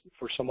was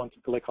for someone to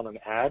click on an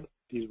ad.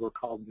 These were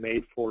called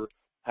made for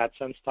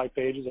AdSense type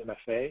pages,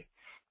 MFA.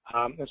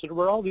 And so there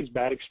were all these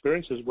bad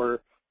experiences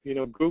where,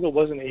 Google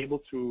wasn't able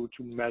to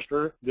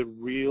measure the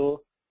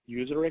real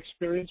user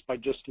experience by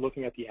just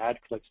looking at the ad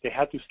clicks. They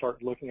had to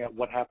start looking at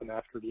what happened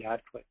after the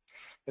ad click.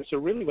 And so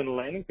really when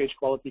landing page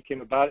quality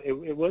came about,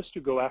 it was to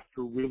go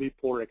after really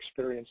poor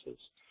experiences.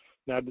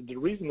 Now the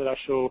reason that I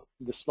show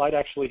the slide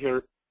actually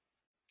here,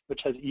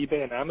 which has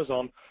eBay and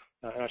Amazon,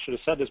 and I should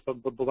have said this, but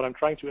what I'm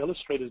trying to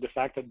illustrate is the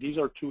fact that these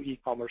are two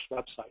e-commerce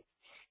websites.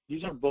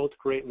 These are both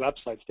great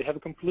websites. They have a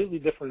completely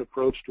different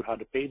approach to how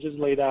the page is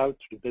laid out,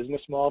 to the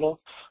business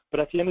model. But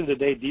at the end of the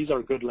day, these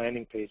are good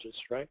landing pages,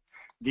 right?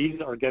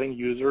 These are getting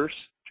users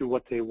to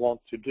what they want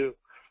to do.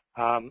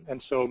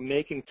 And so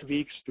making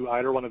tweaks to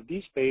either one of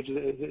these pages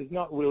is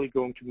not really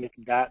going to make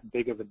that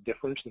big of a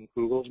difference in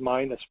Google's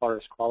mind as far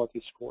as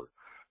quality score.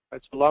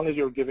 Right? So long as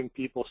you're giving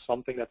people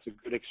something that's a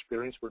good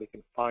experience where they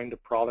can find the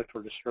product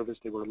or the service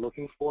they were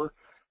looking for,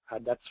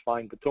 that's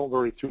fine. But don't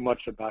worry too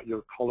much about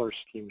your color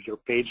schemes, your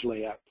page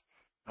layout.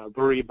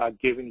 Worry about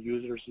giving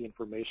users the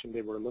information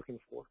they were looking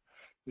for.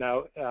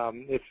 Now,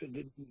 if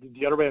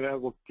the other way,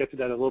 and we'll get to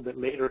that a little bit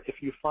later,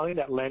 if you find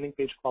that landing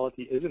page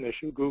quality is an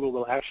issue, Google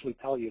will actually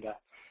tell you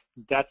that.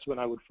 That's when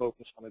I would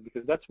focus on it,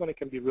 because that's when it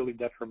can be really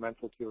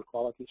detrimental to your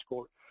quality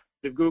score.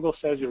 If Google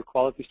says your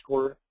quality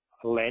score,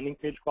 a landing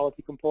page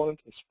quality component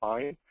is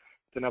fine,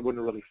 then I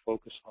wouldn't really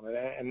focus on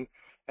it. And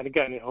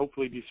again,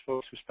 hopefully these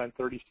folks who spent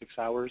 36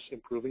 hours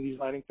improving these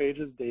landing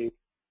pages, they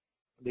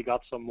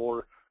got some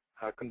more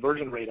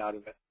conversion rate out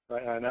of it.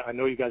 Right? And I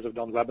know you guys have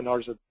done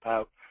webinars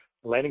about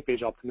landing page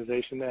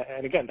optimization,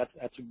 and again,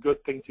 that's a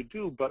good thing to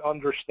do, but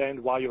understand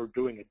why you're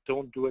doing it.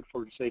 Don't do it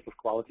for the sake of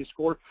quality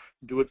score.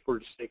 Do it for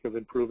the sake of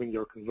improving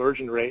your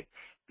conversion rate,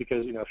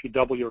 because if you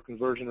double your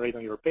conversion rate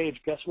on your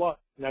page, guess what?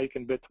 Now you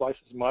can bid twice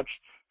as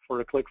much for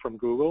a click from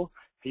Google,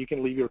 and you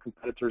can leave your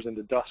competitors in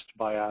the dust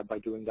by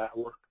doing that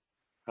work.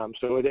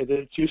 So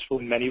it's useful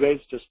in many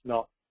ways, just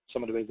not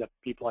some of the ways that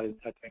people, I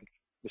think,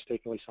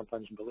 mistakenly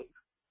sometimes believe.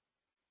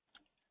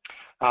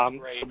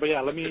 But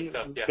yeah,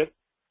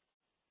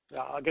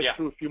 I'll get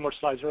through a few more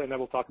slides here, and then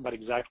we'll talk about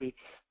exactly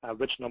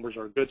which numbers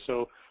are good.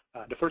 So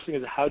the first thing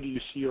is, how do you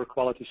see your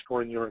quality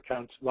score in your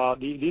account? Well,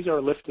 these are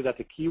listed at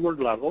the keyword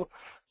level.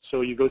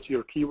 So you go to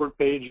your keyword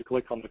page, you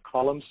click on the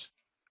columns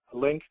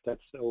link,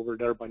 that's over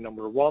there by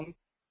number 1. And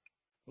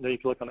then you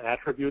click on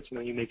attributes, and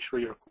then you make sure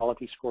your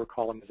quality score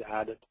column is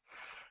added.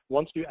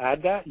 Once you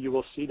add that, you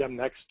will see them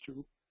next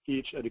to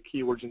each of the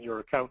keywords in your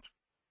account.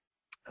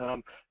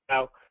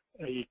 Now,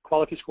 a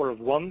quality score of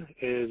 1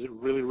 is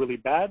really, really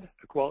bad.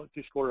 A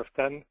quality score of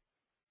 10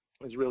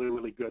 is really,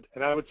 really good.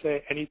 And I would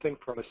say anything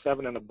from a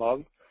 7 and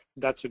above,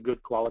 that's a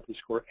good quality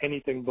score.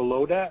 Anything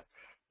below that,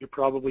 you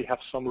probably have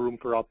some room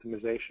for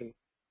optimization.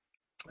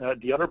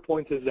 The other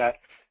point is that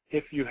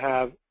if you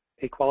have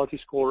a quality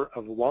score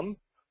of 1,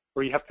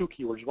 or you have two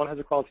keywords, one has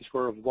a quality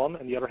score of 1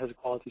 and the other has a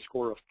quality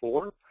score of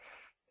 4,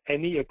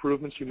 any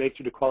improvements you make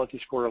to the quality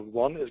score of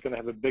 1 is going to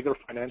have a bigger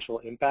financial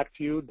impact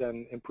to you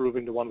than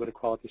improving the one with a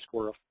quality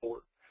score of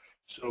 4.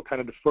 So kind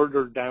of the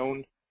further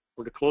down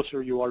or the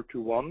closer you are to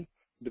 1,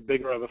 the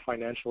bigger of a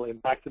financial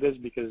impact it is,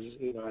 because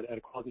at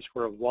a quality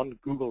score of 1,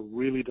 Google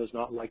really does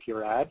not like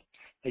your ad,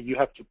 and you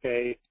have to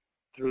pay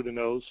through the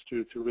nose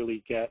to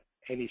really get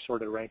any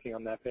sort of ranking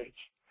on that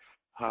page.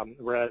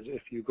 Whereas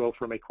if you go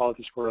from a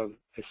quality score of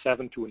a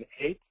 7 to an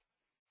 8,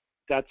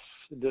 that's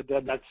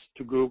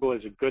to Google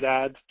is a good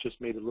ad, just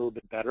made a little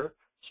bit better,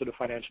 so the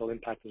financial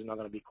impact is not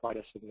going to be quite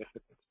as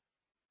significant.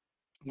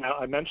 Now,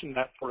 I mentioned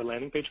that for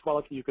landing page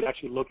quality, you could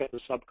actually look at the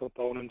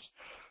subcomponents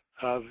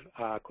of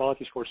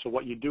quality score. So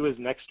what you do is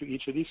next to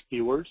each of these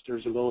keywords,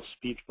 there's a little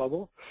speech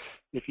bubble.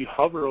 If you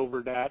hover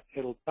over that,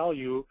 it'll tell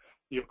you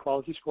your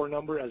quality score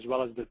number as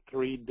well as the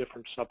 3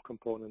 different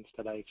subcomponents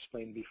that I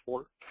explained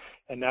before.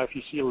 And now if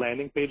you see a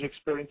landing page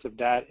experience, if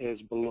that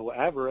is below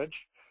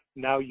average,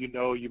 now you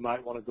know you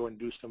might want to go and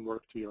do some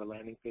work to your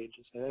landing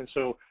pages. And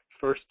so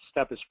first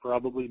step is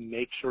probably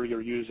make sure you're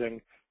using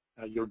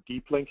your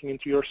deep linking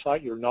into your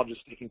site. You're not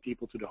just taking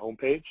people to the home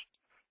page.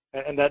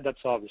 And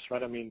that's obvious,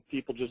 right? I mean,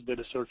 people just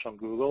did a search on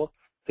Google.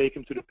 take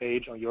them to the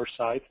page on your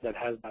site that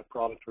has that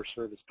product or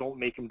service. Don't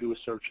make them do a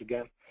search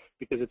again,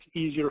 because it's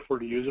easier for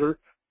the user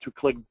to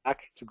click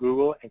back to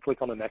Google and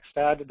click on the next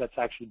ad that's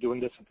actually doing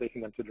this and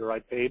taking them to the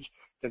right page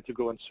than to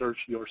go and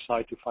search your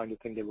site to find the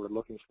thing they were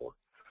looking for.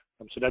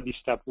 So that'd be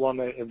step one.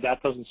 If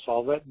that doesn't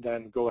solve it,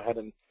 then go ahead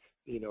and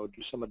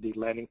do some of the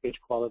landing page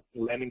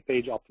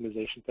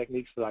optimization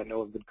techniques that I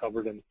know have been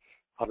covered in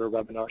other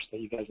webinars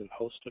that you guys have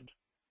hosted.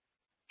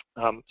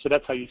 So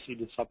that's how you see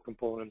the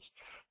subcomponents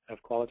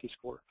of quality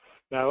score.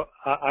 Now,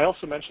 I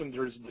also mentioned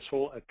there's this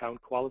whole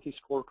account quality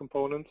score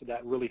component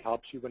that really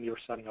helps you when you're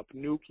setting up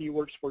new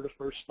keywords for the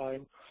first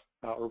time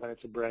or when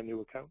it's a brand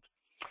new account.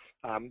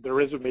 There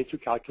is a way to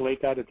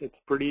calculate that. It's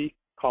pretty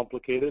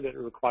complicated. It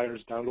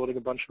requires downloading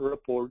a bunch of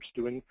reports,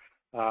 doing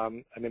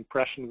an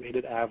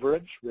impression-weighted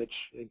average,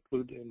 which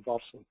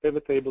involves some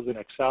pivot tables in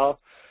Excel.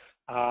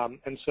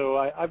 And so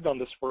I've done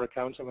this for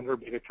accounts, and when they're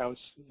big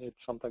accounts, it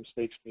sometimes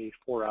takes me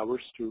 4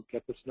 hours to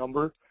get this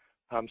number.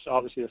 So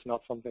obviously, it's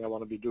not something I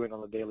want to be doing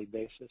on a daily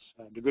basis.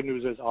 The good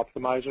news is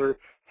Optmyzr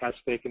has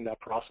taken that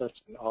process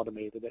and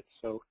automated it,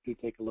 so do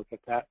take a look at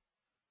that.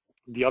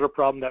 The other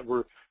problem that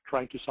we're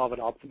trying to solve at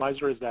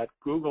Optmyzr is that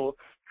Google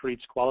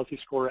treats quality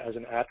score as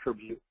an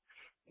attribute,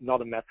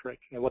 not a metric.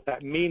 And what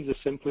that means is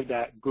simply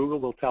that Google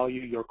will tell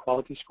you your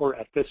quality score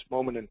at this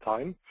moment in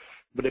time,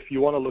 but if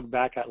you want to look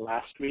back at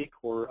last week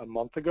or a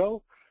month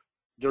ago,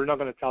 they're not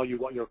going to tell you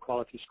what your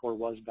quality score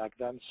was back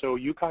then. So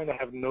you kind of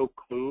have no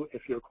clue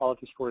if your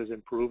quality score is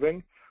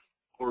improving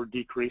or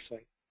decreasing.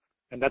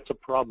 And that's a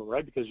problem,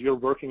 right? Because you're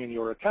working in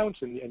your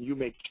accounts and you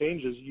make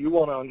changes. You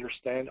want to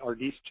understand, are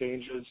these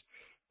changes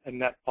a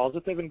net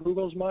positive in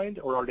Google's mind,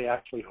 or are they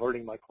actually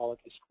hurting my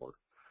quality score?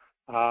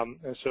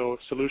 And so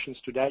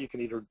solutions to that, you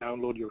can either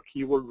download your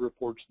keyword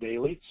reports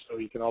daily, so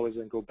you can always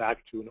then go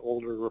back to an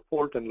older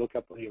report and look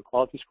up what your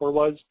quality score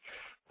was.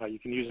 You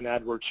can use an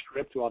AdWords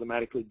script to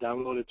automatically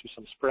download it to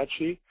some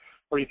spreadsheet,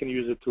 or you can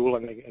use a tool,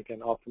 and again,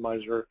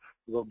 Optmyzr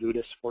will do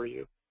this for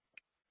you.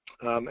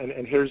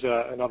 And here's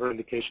another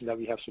indication that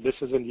we have. So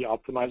this is in the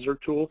Optmyzr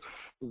tool.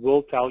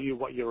 We'll tell you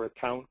what your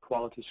account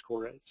quality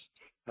score is.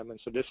 And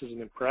so this is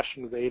an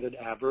impression-weighted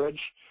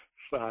average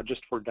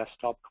just for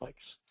desktop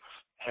clicks.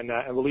 And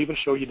we'll even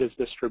show you this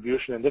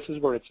distribution, and this is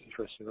where it's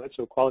interesting, right?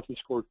 So quality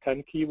score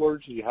 10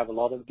 keywords, you have a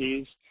lot of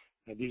these,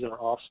 and these are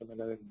awesome. And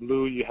then in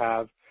blue, you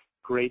have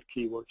great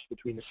keywords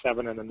between a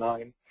 7 and a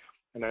 9.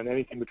 And then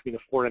anything between a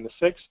 4 and a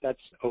 6,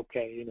 that's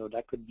okay.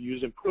 That could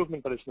use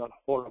improvement, but it's not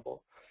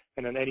horrible.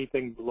 And then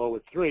anything below a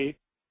 3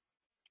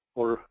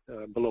 or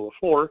below a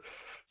 4,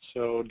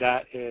 so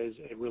that is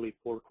a really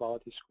poor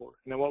quality score.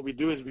 And then what we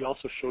do is we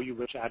also show you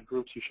which ad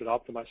groups you should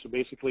optimize. So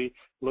basically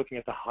looking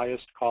at the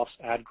highest cost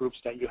ad groups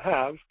that you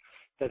have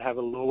that have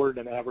a lower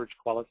than average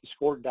quality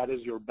score, that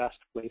is your best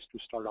place to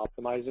start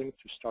optimizing,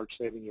 to start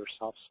saving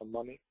yourself some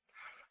money.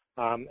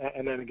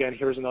 And then again,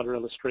 here's another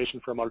illustration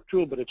from our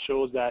tool, but it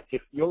shows that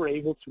if you're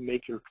able to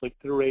make your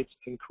click-through rates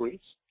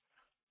increase,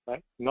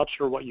 right? I'm not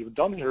sure what you've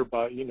done here,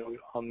 but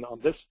on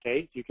this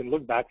day, you can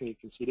look back and you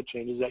can see the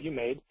changes that you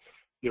made.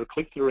 Your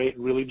click-through rate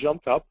really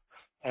jumped up,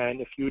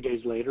 and a few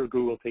days later,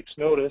 Google takes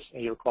notice,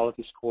 and your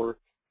quality score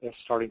is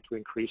starting to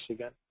increase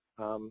again.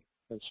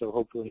 And so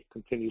hopefully it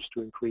continues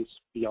to increase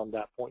beyond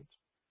that point.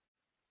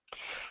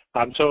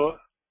 So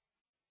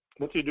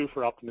what do you do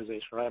for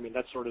optimization, right? I mean,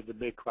 that's sort of the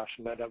big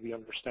question, that we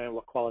understand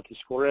what quality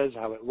score is,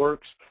 how it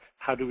works,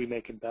 how do we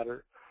make it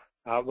better?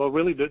 Well,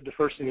 really, the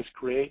first thing is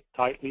create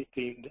tightly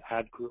themed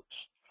ad groups.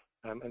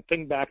 And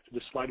think back to the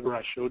slide where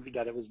I showed you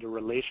that it was the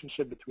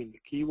relationship between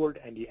the keyword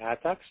and the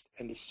ad text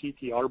and the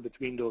CTR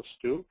between those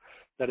two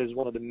that is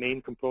one of the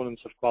main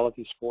components of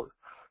quality score.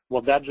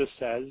 Well, that just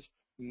says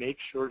make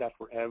sure that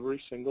for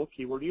every single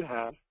keyword you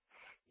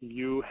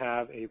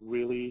have a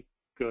really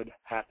good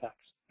ad text.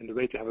 And the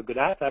way to have a good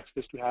ad text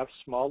is to have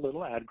small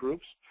little ad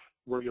groups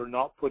where you're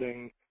not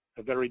putting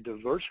a very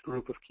diverse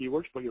group of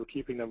keywords, but you're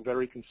keeping them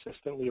very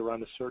consistently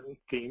around a certain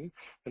theme,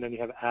 and then you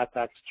have ad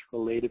texts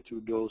related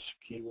to those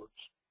keywords.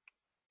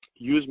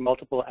 Use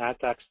multiple ad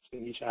texts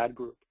in each ad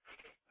group.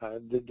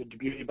 The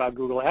beauty about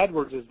Google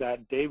AdWords is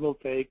that they will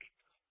take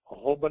a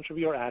whole bunch of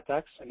your ad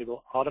texts and they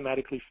will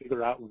automatically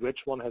figure out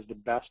which one has the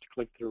best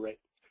click-through rate,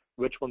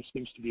 which one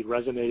seems to be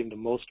resonating the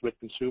most with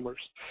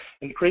consumers.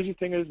 And the crazy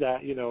thing is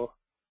that,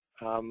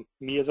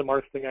 me as a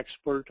marketing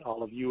expert,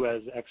 all of you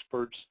as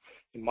experts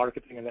in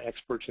marketing and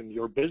experts in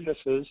your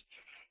businesses,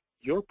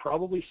 you're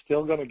probably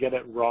still going to get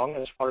it wrong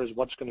as far as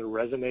what's going to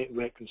resonate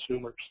with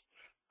consumers.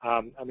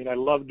 I mean, I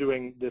love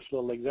doing this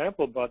little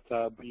example, but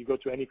you go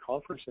to any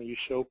conference and you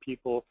show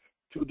people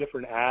 2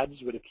 different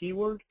ads with a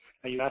keyword,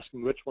 and you ask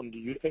them which one do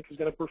you think is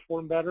going to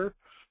perform better.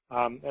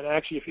 And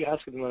actually, if you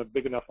ask them in a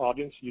big enough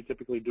audience, you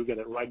typically do get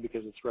it right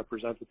because it's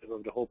representative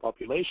of the whole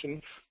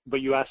population.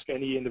 But you ask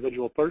any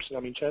individual person, I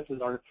mean,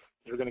 chances are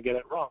you're going to get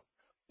it wrong.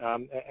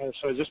 And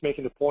so just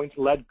making the point,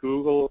 let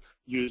Google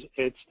use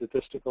its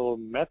statistical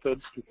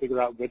methods to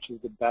figure out which is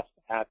the best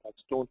ad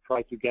text. Don't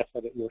try to guess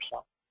at it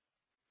yourself.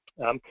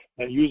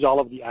 And use all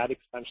of the ad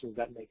extensions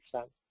that make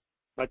sense.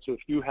 Right? So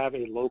if you have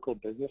a local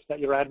business that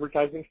you're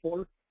advertising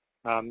for,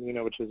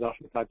 which is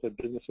often the type of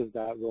businesses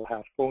that will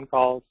have phone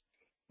calls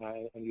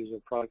and use a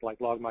product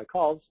like Log My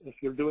Calls. If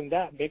you're doing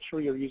that, make sure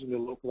you're using the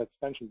local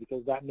extension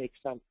because that makes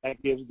sense.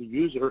 That gives the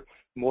user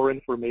more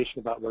information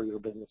about where your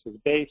business is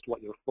based,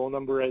 what your phone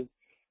number is,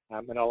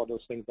 and all of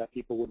those things that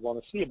people would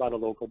want to see about a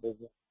local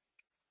business.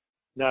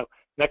 Now,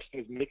 next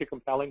thing is make a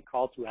compelling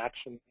call to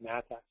action in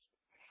ad text.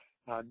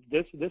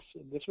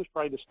 This was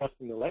probably discussed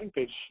in the landing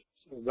page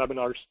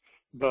webinars,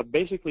 but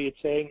basically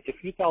it's saying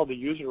if you tell the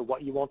user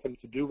what you want them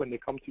to do when they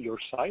come to your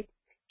site,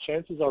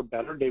 chances are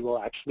better they will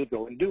actually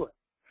go and do it.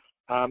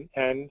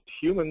 And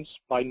humans,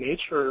 by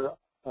nature,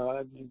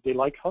 they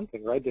like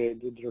hunting, right?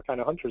 They're kind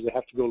of hunters. They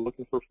have to go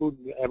looking for food.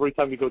 Every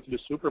time we go to the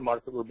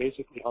supermarket, we're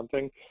basically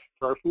hunting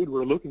for our food.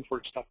 We're looking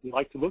for stuff. We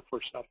like to look for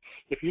stuff.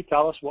 If you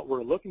tell us what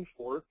we're looking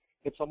for,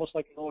 it's almost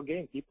like an old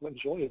game. People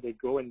enjoy it. They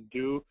go and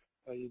do,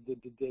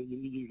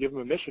 you give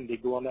them a mission, they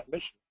go on that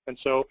mission. And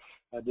so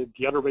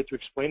the other way to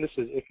explain this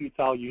is if you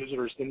tell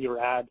users in your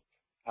ad,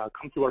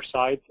 come to our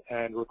site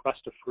and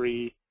request a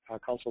free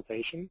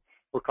consultation,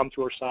 or come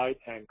to our site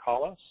and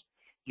call us,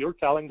 you're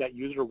telling that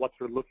user what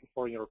they're looking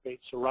for in your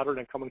page. So rather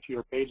than coming to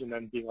your page and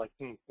then being like,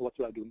 what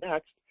do I do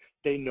next?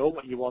 They know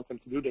what you want them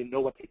to do. They know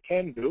what they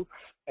can do,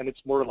 and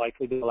it's more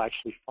likely they'll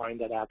actually find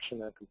that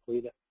action and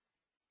complete it.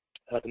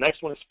 The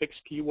next one is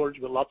fix keywords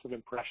with lots of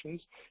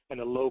impressions and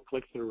a low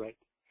click-through rate.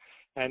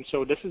 And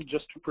so this is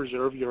just to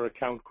preserve your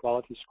account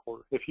quality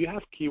score. If you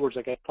have keywords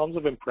that get tons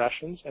of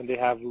impressions and they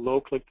have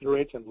low click-through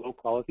rates and low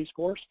quality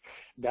scores,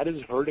 that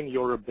is hurting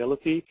your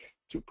ability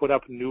to put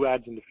up new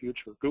ads in the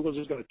future. Google's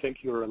just going to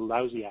think you're a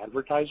lousy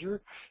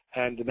advertiser,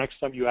 and the next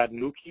time you add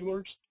new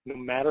keywords, no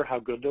matter how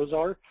good those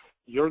are,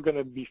 you're going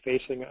to be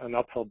facing an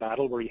uphill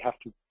battle where you have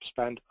to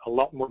spend a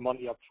lot more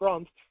money up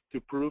front to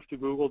prove to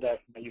Google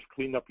that you've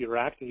cleaned up your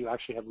act and you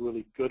actually have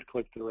really good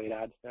click-through rate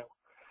ads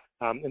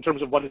now. In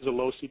terms of what is a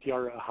low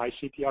CTR, a high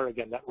CTR,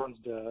 again, that runs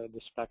the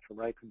spectrum,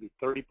 right? It could be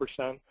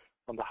 30%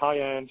 on the high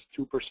end,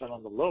 2%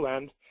 on the low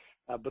end.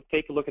 But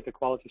take a look at the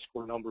quality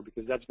score number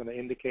because that's going to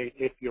indicate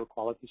if your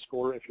quality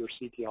score, if your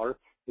CTR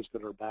is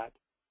good or bad.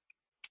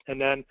 And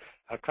then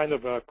kind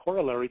of a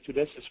corollary to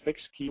this is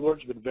fix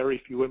keywords with very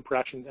few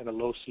impressions and a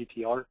low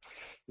CTR.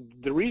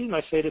 The reason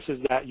I say this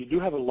is that you do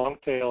have a long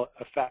tail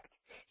effect.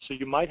 So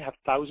you might have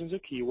thousands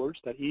of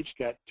keywords that each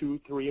get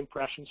 2-3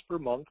 impressions per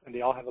month, and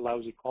they all have a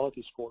lousy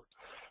quality score.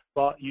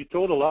 But you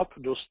total up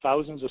those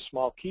thousands of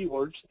small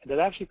keywords, and that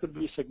actually could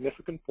be a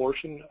significant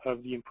portion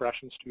of the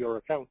impressions to your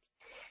account.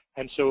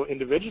 And so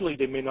individually,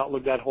 they may not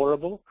look that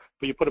horrible,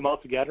 but you put them all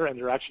together, and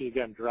they're actually,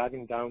 again,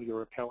 dragging down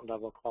your account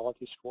level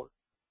quality score.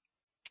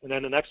 And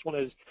then the next one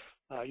is,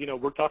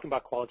 we're talking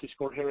about quality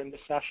score here in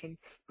this session,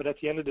 but at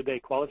the end of the day,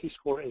 quality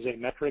score is a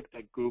metric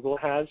that Google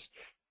has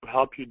to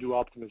help you do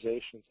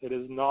optimizations. It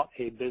is not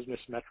a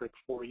business metric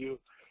for you.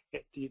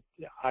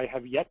 I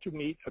have yet to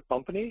meet a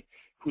company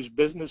whose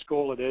business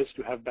goal it is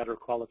to have better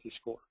quality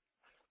score.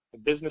 The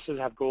businesses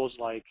have goals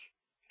like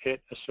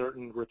hit a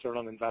certain return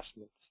on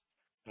investment,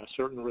 a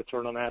certain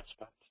return on ad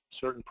spend,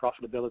 certain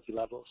profitability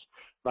levels,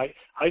 right?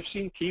 I've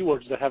seen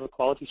keywords that have a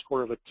quality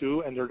score of a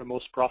 2 and they're the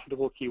most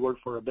profitable keyword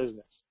for a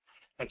business.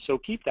 And so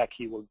keep that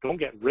keyword. Don't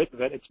get rid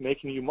of it. It's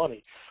making you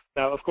money.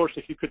 Now, of course,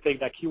 if you could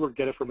take that keyword,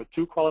 get it from a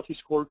 2 quality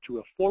score to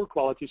a 4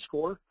 quality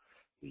score,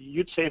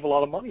 you'd save a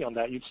lot of money on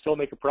that. You'd still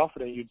make a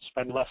profit and you'd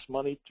spend less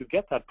money to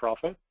get that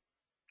profit.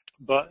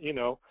 But,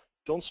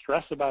 don't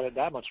stress about it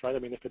that much, right? I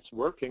mean, if it's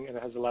working and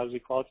it has a lousy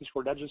quality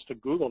score, that's just a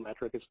Google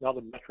metric. It's not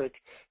a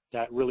metric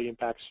that really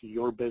impacts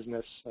your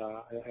business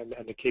and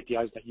the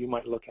KPIs that you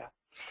might look at.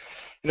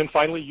 And then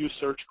finally, use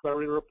search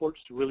query reports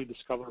to really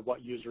discover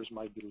what users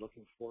might be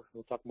looking for.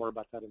 We'll talk more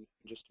about that in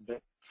just a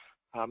bit.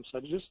 So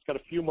I just got a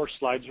few more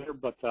slides here,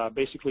 but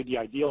basically the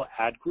ideal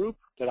ad group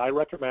that I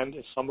recommend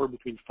is somewhere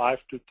between 5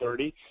 to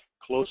 30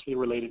 closely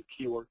related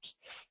keywords.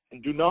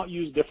 And do not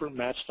use different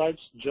match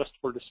types just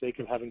for the sake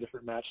of having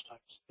different match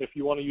types. If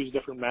you want to use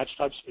different match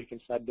types, so you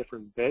can set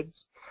different bids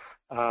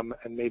and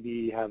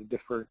maybe have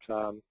different,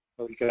 or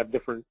you can have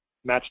different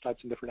match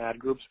types in different ad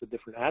groups with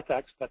different ad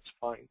text, that's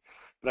fine.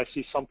 But I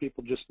see some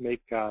people just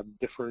make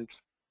different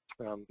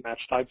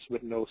match types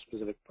with no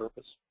specific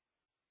purpose.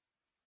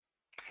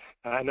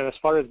 And then as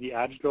far as the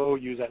ads go,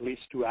 use at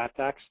least 2 ad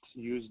texts.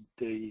 Use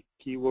the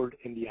keyword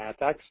in the ad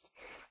text.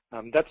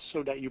 That's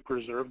so that you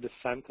preserve the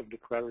scent of the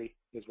query,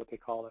 is what they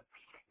call it.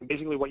 And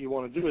basically what you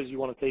want to do is you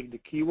want to take the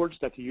keywords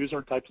that the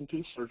user types into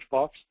the search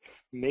box,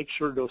 make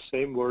sure those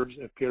same words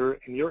appear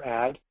in your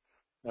ad,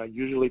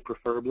 usually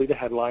preferably the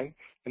headline,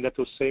 and that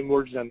those same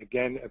words then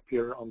again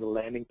appear on the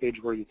landing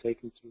page where you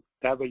take them to.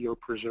 That way you're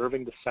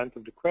preserving the scent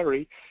of the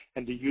query,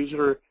 and the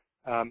user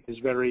is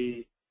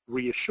very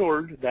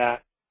reassured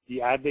that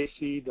the ad they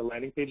see, the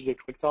landing page they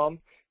clicked on,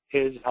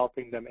 is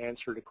helping them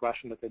answer the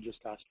question that they just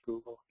asked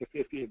Google.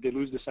 If they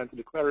lose the scent of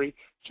the query,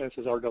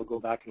 chances are they'll go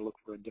back and look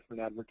for a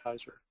different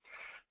advertiser.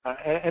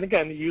 And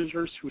again, the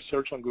users who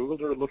search on Google,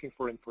 they're looking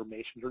for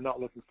information. They're not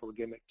looking for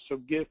gimmicks. So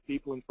give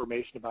people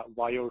information about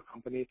why your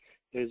company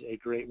is a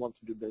great one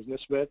to do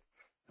business with.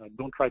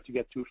 Don't try to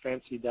get too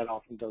fancy. That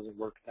often doesn't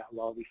work that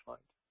well, we find.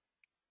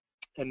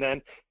 And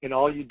then in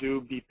all you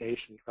do, be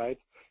patient, right?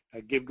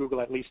 Give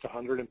Google at least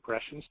 100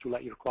 impressions to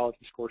let your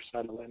quality score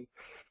settle in.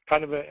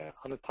 Kind of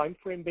on a time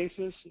frame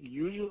basis,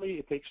 usually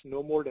it takes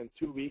no more than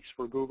 2 weeks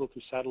for Google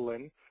to settle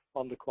in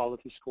on the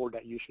quality score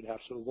that you should have.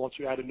 So once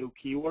you add a new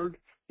keyword,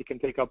 it can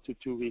take up to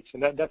 2 weeks,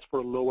 and that's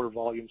for lower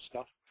volume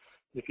stuff.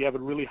 If you have a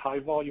really high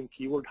volume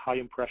keyword, high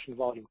impression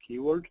volume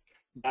keyword,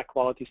 that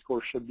quality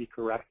score should be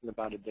correct in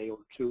about a day or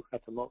two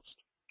at the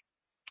most.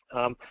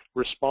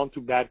 Respond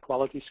to bad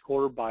quality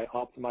score by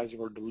optimizing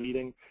or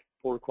deleting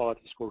poor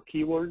quality score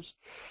keywords,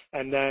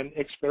 and then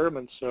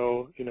experiment.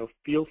 So,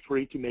 feel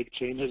free to make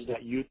changes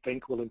that you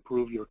think will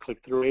improve your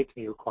click-through rate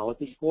and your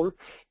quality score,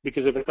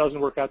 because if it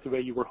doesn't work out the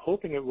way you were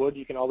hoping it would,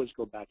 you can always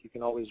go back. You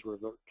can always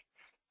revert.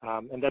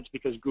 And that's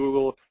because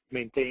Google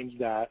maintains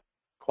that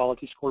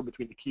quality score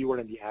between the keyword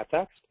and the ad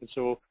text. And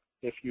so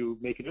if you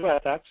make a new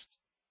ad text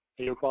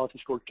and your quality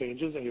score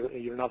changes and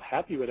you're not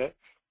happy with it,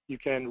 you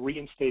can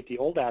reinstate the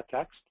old ad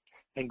text,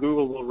 and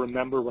Google will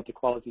remember what the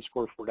quality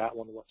score for that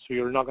one was. So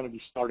you're not going to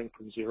be starting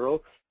from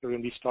zero. You're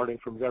going to be starting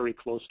from very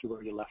close to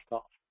where you left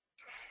off.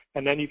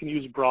 And then you can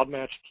use broad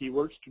match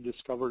keywords to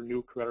discover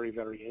new query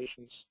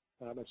variations.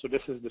 And so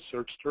this is the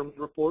search terms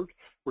report,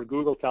 where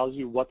Google tells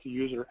you what the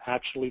user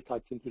actually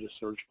typed into the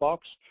search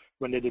box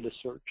when they did a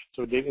search.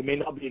 So it may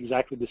not be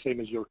exactly the same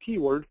as your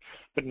keyword,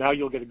 but now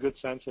you'll get a good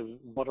sense of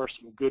what are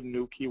some good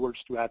new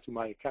keywords to add to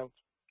my account.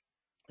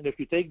 And if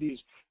you take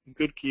these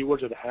good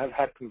keywords that have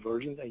had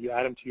conversions and you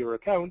add them to your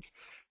account,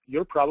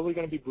 you're probably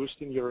going to be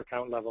boosting your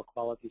account level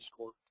quality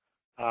score.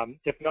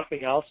 If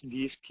nothing else,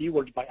 these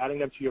keywords, by adding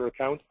them to your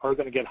account, are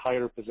going to get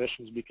higher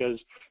positions because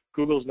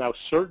Google's now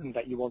certain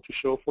that you want to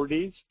show for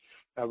these,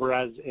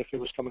 whereas if it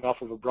was coming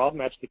off of a broad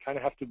match, they kind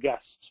of have to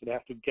guess. So they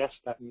have to guess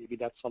that maybe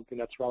that's something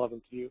that's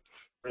relevant to you.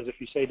 Whereas if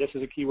you say, this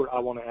is a keyword I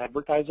want to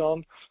advertise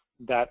on,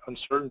 that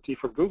uncertainty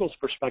for Google's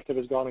perspective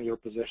is gone and your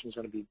position is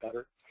going to be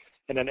better.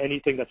 And then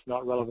anything that's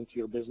not relevant to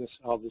your business,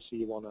 obviously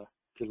you want to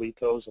delete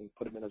those and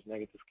put them in as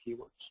negative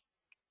keywords.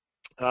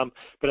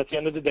 But at the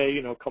end of the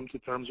day, come to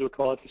terms with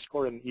quality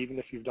score, and even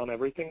if you've done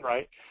everything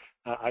right,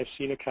 I've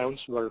seen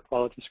accounts where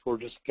quality score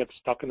just gets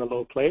stuck in a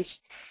low place,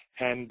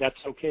 and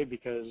that's okay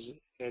because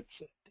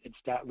it's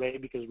that way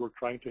because we're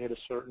trying to hit a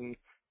certain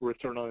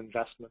return on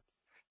investment.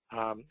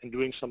 And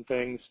doing some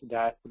things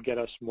that would get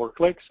us more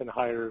clicks and a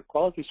higher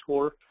quality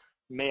score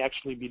may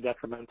actually be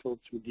detrimental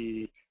to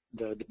the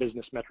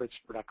business metrics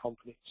for that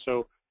company.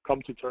 So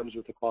come to terms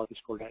with the quality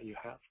score that you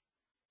have.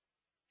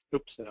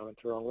 Oops, I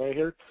went the wrong way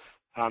here.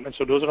 And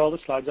so those are all the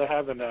slides I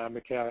have, and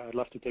Mikhail, I'd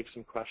love to take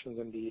some questions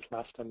in the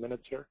last 10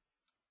 minutes here.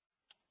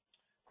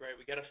 Great,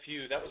 we got a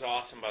few. That was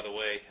awesome, by the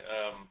way.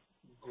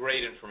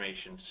 Great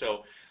information.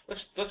 So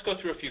let's go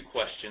through a few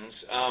questions.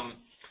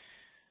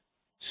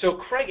 So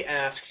Craig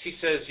asks, he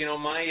says,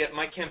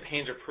 my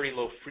campaigns are pretty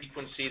low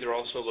frequency. They're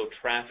also low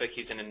traffic.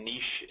 He's in a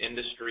niche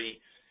industry.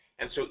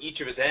 And so each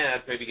of his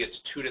ads maybe gets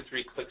 2 to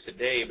 3 clicks a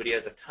day, but he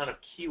has a ton of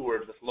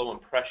keywords with low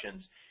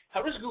impressions.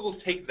 How does Google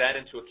take that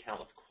into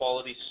account with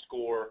quality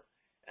score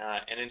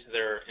and into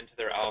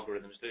their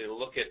algorithms? Do they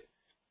look at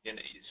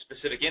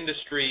specific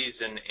industries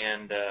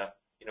and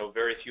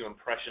very few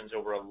impressions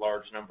over a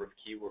large number of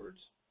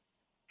keywords?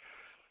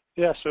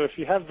 Yeah, so if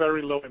you have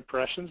very low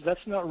impressions,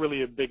 that's not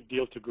really a big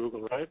deal to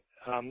Google, right?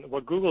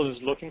 What Google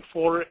is looking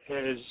for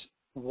is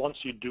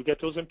once you do get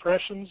those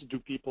impressions, do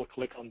people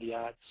click on the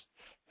ads?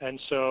 And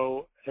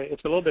so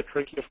it's a little bit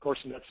tricky, of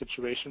course, in that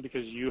situation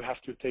because you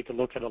have to take a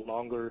look at a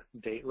longer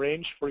date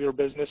range for your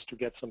business to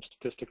get some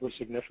statistically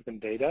significant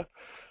data.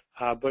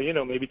 But,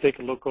 maybe take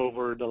a look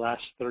over the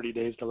last 30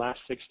 days, the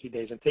last 60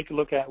 days, and take a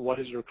look at what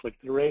is your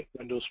click-through rate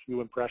when those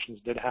few impressions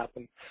did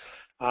happen.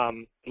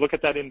 Look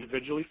at that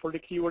individually for the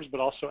keywords, but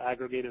also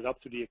aggregate it up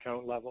to the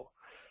account level.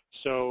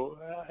 So,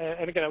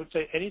 and again, I would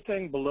say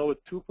anything below a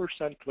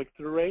 2%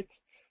 click-through rate,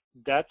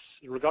 that's,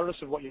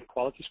 regardless of what your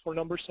quality score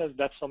number says,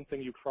 that's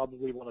something you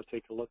probably want to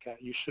take a look at.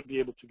 You should be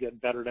able to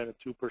get better than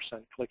a 2%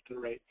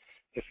 click-through rate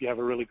if you have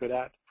a really good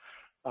ad.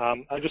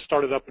 I just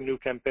started up a new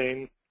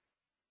campaign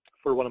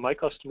for one of my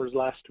customers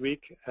last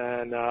week,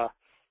 and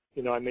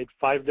I made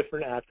 5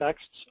 different ad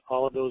texts.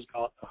 All of those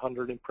got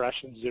 100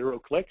 impressions, 0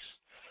 clicks.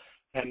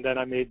 And then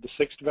I made the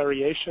 6th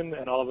variation,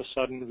 and all of a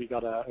sudden we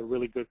got a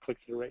really good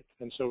click-through rate.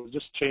 And so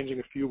just changing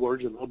a few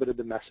words, a little bit of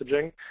the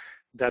messaging,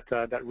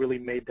 that really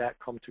made that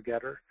come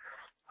together.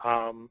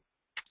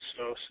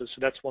 So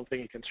that's one thing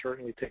you can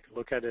certainly take a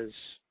look at is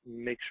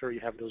make sure you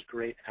have those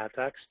great ad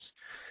texts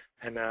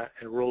and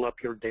roll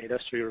up your data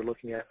so you're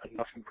looking at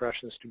enough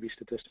impressions to be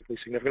statistically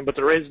significant. But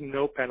there is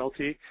no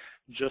penalty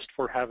just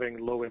for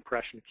having low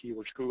impression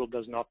keywords. Google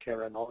does not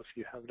care at all if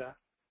you have that.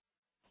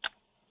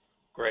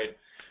 Great.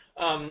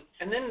 And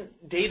then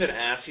David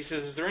asks, he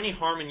says, is there any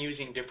harm in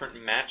using different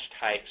match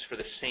types for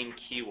the same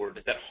keyword?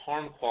 Does that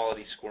harm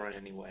quality score in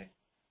any way?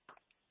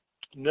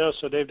 No,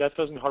 so Dave, that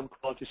doesn't harm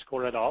quality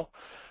score at all,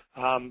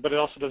 but it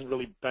also doesn't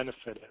really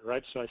benefit it,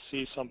 right? So I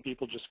see some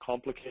people just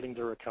complicating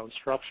their account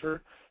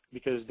structure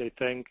because they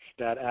think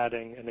that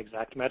adding an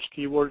exact match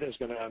keyword is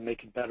going to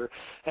make it better.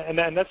 And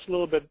that's a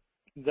little bit,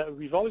 that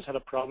we've always had a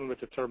problem with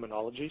the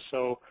terminology.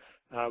 So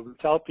we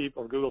tell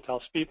people, or Google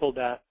tells people,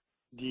 that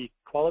the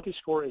quality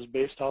score is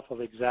based off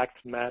of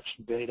exact match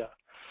data.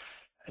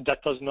 And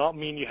that does not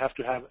mean you have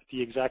to have the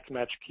exact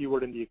match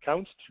keyword in the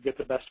account to get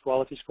the best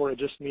quality score. It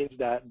just means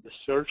that the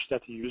search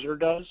that the user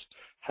does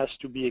has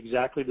to be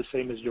exactly the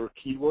same as your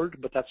keyword,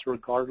 but that's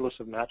regardless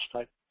of match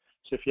type.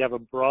 So if you have a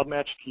broad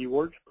match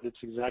keyword, but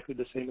it's exactly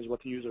the same as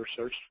what the user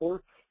searched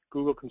for,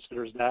 Google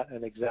considers that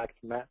an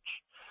exact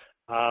match.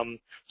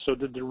 So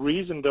the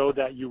reason, though,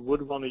 that you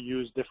would want to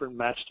use different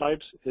match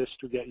types is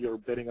to get your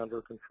bidding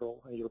under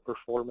control and your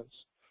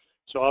performance.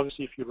 So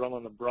obviously, if you run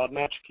on a broad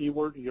match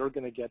keyword, you're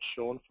going to get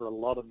shown for a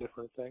lot of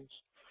different things.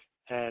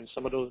 And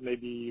some of those may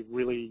be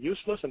really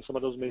useless, and some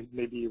of those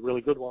may be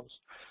really good ones.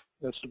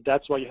 And so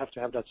that's why you have to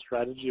have that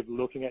strategy of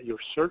looking at your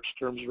search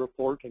terms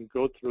report and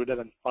go through that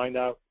and find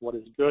out what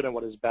is good and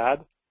what is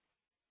bad,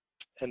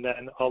 and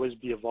then always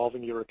be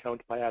evolving your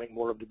account by adding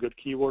more of the good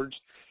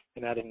keywords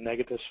and adding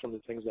negatives from the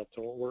things that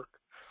don't work.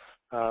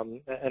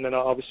 And then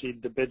obviously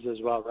the bids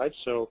as well, right?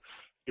 So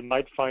you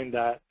might find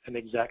that an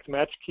exact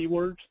match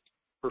keyword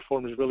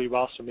performs really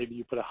well, so maybe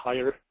you put a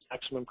higher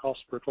maximum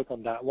cost per click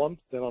on that one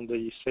than on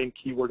the same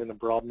keyword in a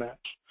broad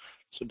match.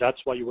 So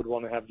that's why you would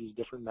want to have these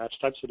different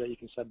match types, so that you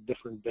can set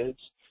different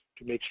bids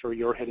to make sure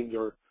you're hitting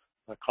your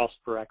cost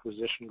per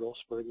acquisition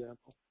goals, for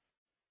example.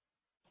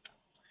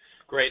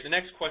 Great. The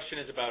next question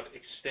is about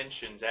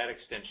extensions, ad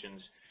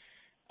extensions.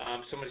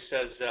 Somebody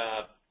says,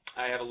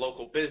 I have a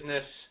local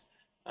business.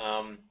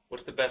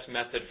 What's the best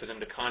method for them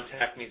to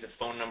contact me? Is the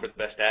phone number the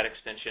best ad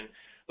extension?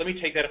 Let me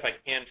take that if I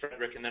can,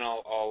 Frederick, and then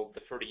I'll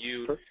defer to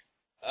you. Sure.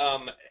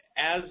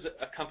 As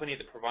a company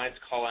that provides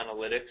call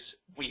analytics,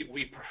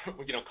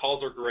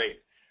 calls are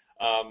great.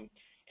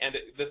 And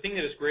the thing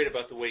that is great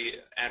about the way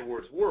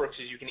AdWords works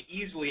is you can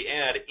easily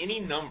add any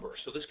number.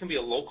 So this can be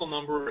a local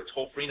number or a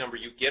toll-free number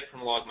you get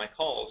from Log My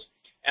Calls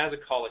as a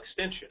call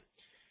extension.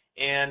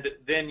 And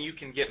then you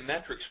can get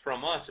metrics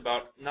from us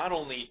about not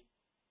only,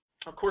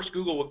 of course,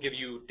 Google will give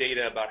you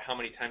data about how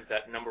many times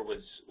that number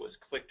was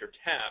clicked or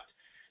tapped,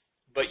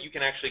 but you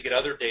can actually get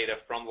other data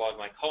from Log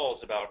My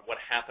Calls about what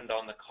happened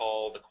on the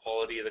call, the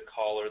quality of the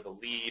caller, the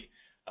lead,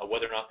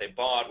 whether or not they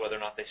bought, whether or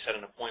not they set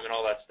an appointment,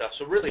 all that stuff.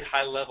 So really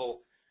high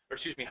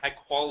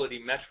quality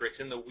metrics,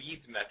 in the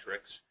weeds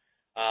metrics,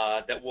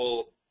 that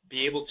will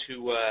be able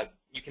to,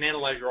 you can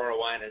analyze your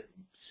ROI in a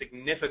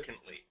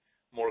significantly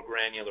more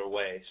granular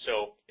way.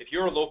 So if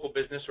you're a local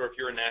business or if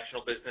you're a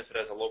national business that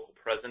has a local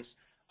presence,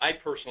 I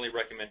personally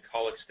recommend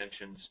call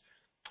extensions.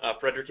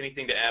 Frederick,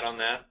 anything to add on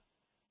that?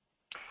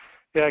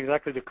 Yeah,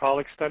 exactly, the call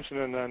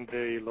extension and then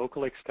the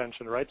local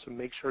extension, right? So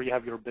make sure you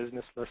have your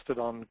business listed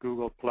on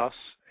Google Plus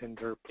in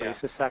their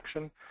Places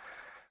section,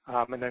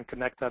 and then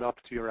connect that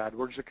up to your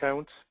AdWords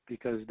account,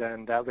 because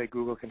then that way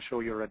Google can show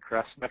your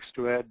address next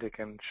to it. They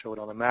can show it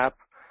on a map.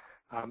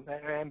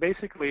 And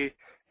basically,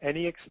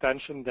 any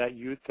extension that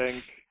you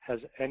think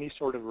has any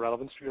sort of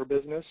relevance to your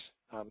business,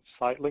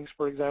 site links,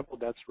 for example,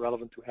 that's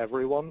relevant to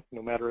everyone,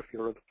 no matter if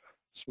you're a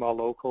small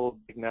local,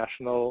 big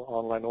national,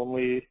 online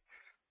only,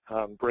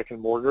 brick and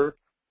mortar.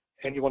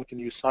 Anyone can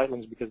use site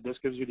links, because this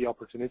gives you the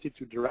opportunity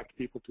to direct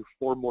people to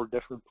 4 more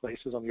different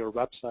places on your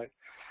website.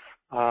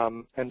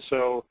 And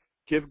so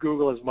give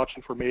Google as much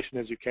information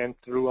as you can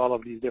through all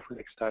of these different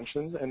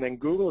extensions, and then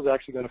Google is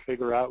actually going to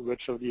figure out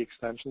which of the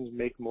extensions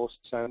make most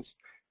sense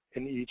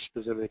in each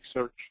specific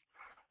search.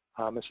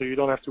 And so you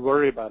don't have to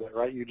worry about it,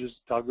 right? You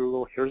just tell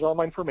Google, here's all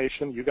my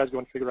information. You guys go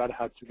and figure out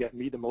how to get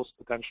me the most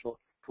potential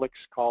clicks,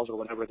 calls, or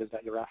whatever it is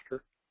that you're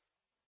after.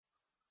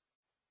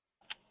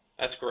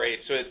 That's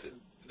great. So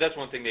that's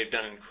one thing they've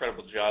done an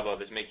incredible job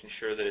of, is making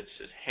sure that it's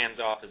as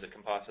hands-off as it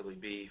can possibly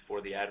be for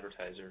the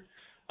advertiser.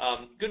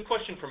 Good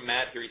question from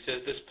Matt here. He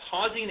says, does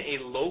pausing a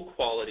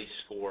low-quality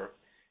score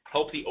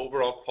help the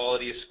overall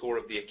quality score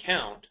of the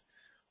account,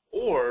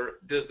 or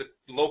does the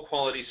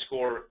low-quality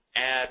score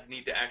ad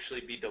need to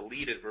actually be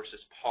deleted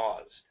versus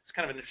pause? It's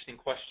kind of an interesting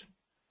question.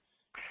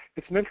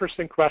 It's an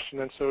interesting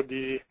question, and so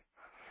the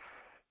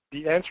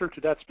answer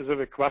to that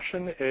specific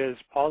question is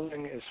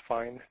pausing is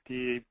fine.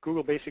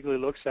 Google basically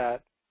looks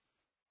at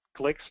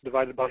clicks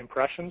divided by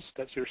impressions.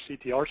 That's your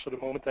CTR. So the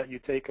moment that you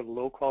take a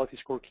low quality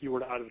score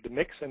keyword out of the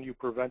mix and you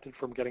prevent it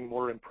from getting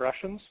more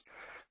impressions,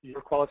 your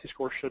quality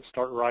score should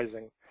start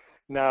rising.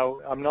 Now,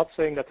 I'm not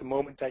saying that the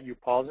moment that you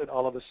pause it,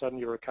 all of a sudden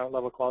your account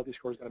level quality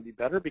score is going to be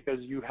better,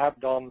 because you have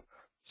done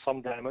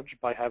some damage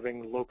by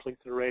having low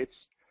click-through rates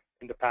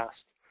in the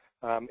past.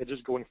 It's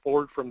just going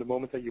forward, from the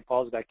moment that you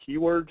pause that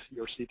keyword,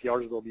 your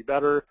CTRs will be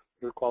better,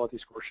 your quality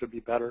score should be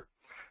better.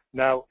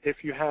 Now,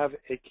 if you have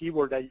a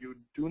keyword that you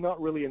do not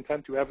really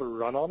intend to ever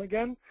run on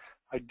again,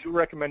 I do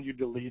recommend you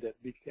delete it.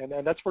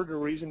 And that's for the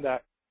reason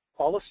that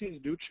policies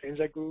do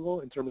change at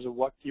Google in terms of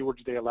what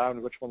keywords they allow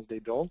and which ones they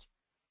don't.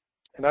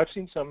 And I've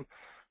seen some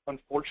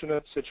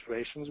unfortunate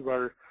situations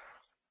where,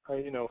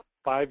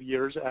 5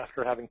 years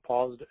after having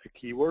paused a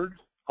keyword,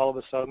 all of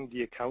a sudden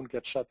the account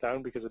gets shut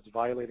down because it's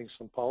violating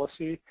some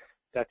policy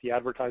that the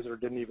advertiser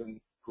didn't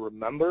even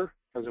remember,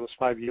 because it was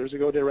 5 years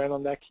ago they ran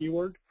on that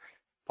keyword.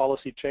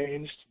 Policy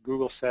changed.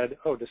 Google said,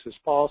 oh, this is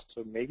paused,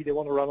 so maybe they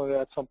want to run on it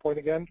at some point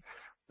again.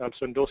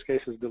 So in those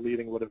cases,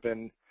 deleting would have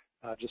been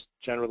just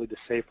generally the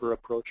safer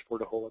approach for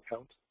the whole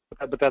account.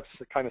 But that's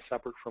kind of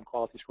separate from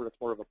quality score. That's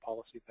more of a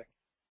policy thing.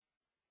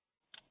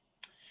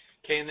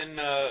 Okay, and then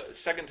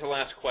second to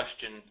last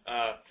question.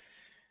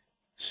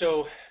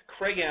 So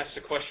Craig asked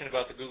a question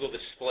about the Google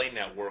Display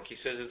Network. He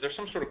says, is there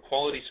some sort of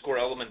quality score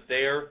element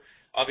there?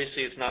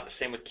 Obviously, it's not the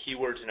same with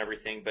keywords and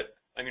everything, but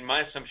I mean, my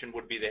assumption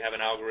would be they have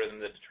an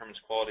algorithm that determines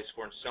quality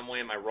score in some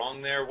way. Am I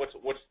wrong there?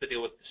 What's the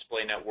deal with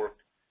Display Network?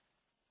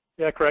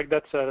 Yeah, Craig,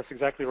 that's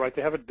exactly right.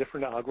 They have a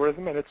different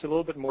algorithm, and it's a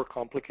little bit more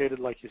complicated,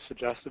 like you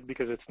suggested,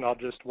 because it's not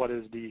just what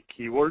is the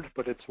keyword,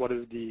 but it's what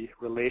is the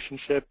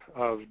relationship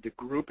of the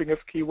grouping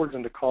of keywords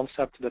and the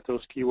concept that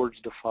those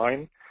keywords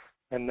define,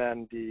 and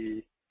then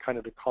the kind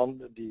of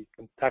the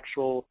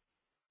contextual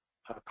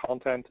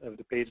content of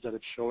the page that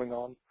it's showing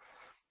on.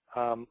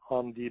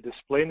 On the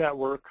display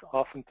network,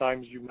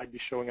 oftentimes you might be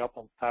showing up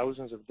on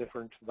thousands of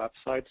different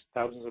websites,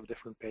 thousands of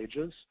different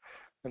pages.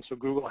 And so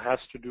Google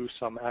has to do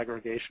some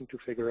aggregation to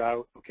figure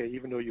out, okay,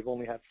 even though you've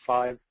only had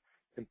 5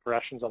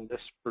 impressions on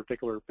this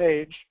particular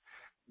page,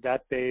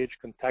 that page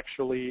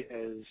contextually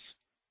is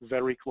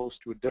very close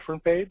to a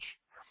different page.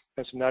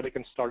 And so now they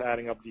can start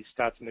adding up these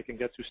stats and they can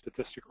get to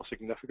statistical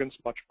significance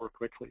much more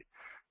quickly.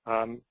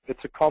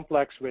 It's a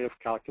complex way of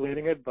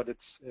calculating it, but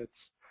it's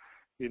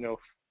you know,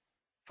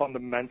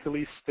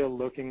 fundamentally still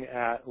looking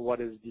at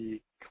what is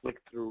the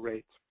click-through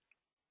rate.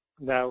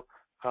 Now,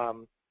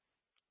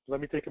 let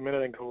me take a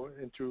minute and go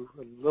into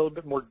a little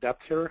bit more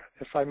depth here,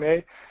 if I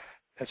may.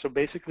 And so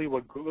basically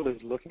what Google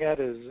is looking at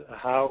is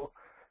how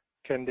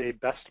can they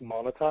best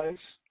monetize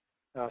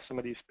some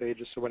of these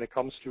pages. So when it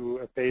comes to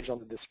a page on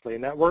the display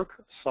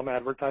network, some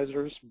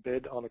advertisers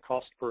bid on a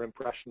cost per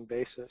impression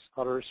basis,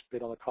 others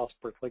bid on a cost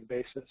per click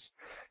basis.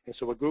 And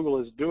so what Google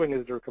is doing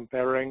is they're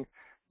comparing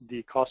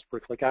the cost per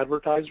click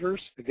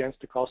advertisers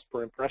against the cost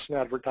per impression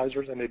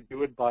advertisers, and they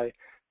do it by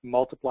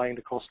multiplying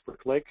the cost per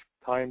click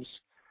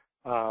times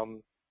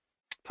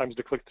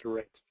the click-through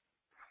rate.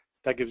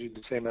 That gives you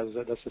the same as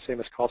that's the same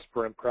as cost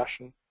per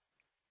impression.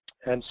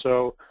 And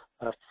so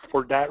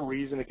for that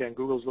reason, again,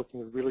 Google's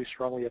looking really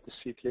strongly at the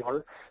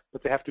CTR,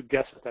 but they have to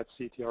guess at that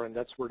CTR, and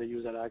that's where they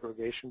use that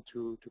aggregation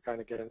to kind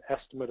of get an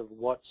estimate of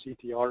what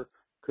CTR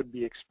could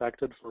be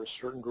expected for a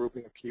certain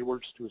grouping of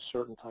keywords to a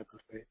certain type of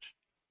page.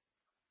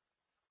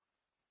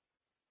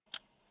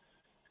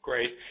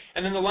 Great.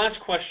 And then the last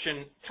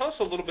question, tell us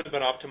a little bit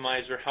about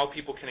Optmyzr, how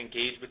people can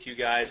engage with you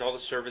guys, all the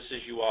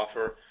services you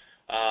offer,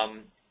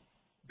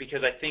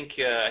 because I think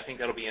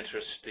that'll be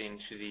interesting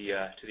to the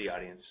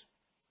audience.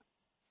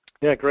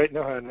 Yeah, great.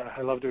 No, and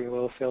I love doing a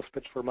little sales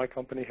pitch for my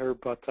company here.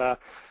 But yeah,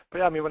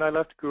 I mean, when I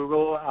left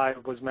Google, I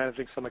was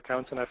managing some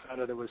accounts, and I found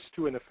that it was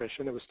too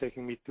inefficient. It was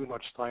taking me too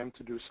much time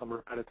to do some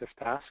repetitive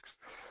tasks.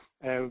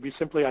 And we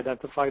simply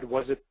identified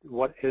what is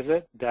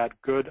it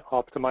that good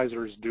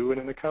optimizers do in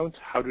an account?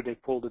 How do they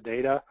pull the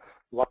data?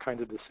 What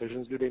kinds of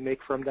decisions do they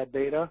make from that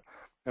data?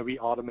 And we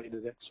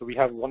automated it. So we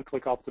have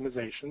one-click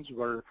optimizations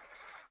where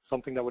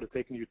something that would have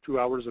taken you 2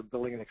 hours of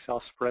building an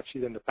Excel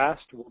spreadsheet in the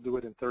past, we'll do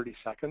it in 30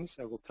 seconds,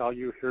 and we'll tell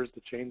you here's the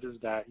changes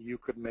that you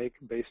could make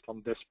based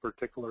on this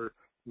particular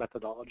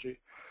methodology.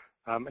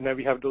 And then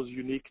we have those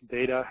unique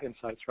data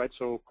insights, right?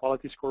 So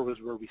quality score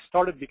was where we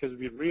started because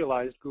we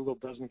realized Google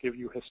doesn't give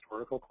you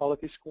historical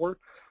quality score.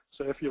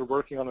 So if you're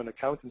working on an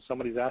account and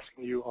somebody's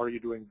asking you, are you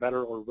doing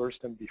better or worse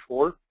than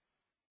before,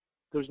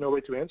 there's no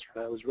way to answer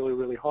that. It was really,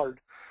 really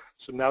hard.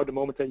 So now the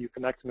moment that you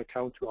connect an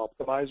account to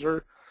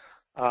Optmyzr,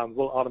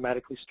 we'll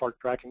automatically start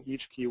tracking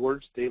each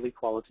keyword's daily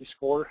quality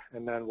score,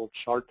 and then we'll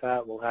chart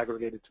that, we'll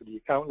aggregate it to the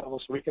account level,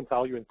 so we can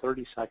tell you in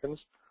 30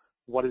 seconds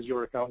what is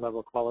your account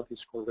level quality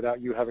score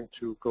without you having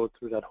to go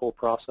through that whole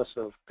process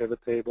of pivot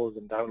tables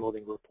and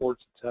downloading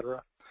reports,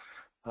 etc.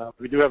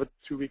 We do have a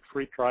 2-week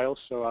free trial,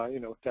 so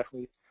you know,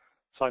 definitely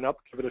sign up,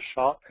 give it a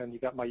shot, and you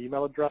got my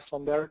email address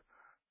on there.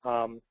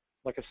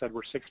 Like I said,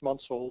 we're 6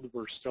 months old.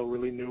 We're still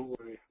really new.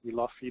 We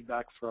love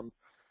feedback from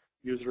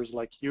users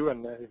like you,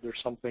 and if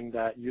there's something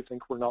that you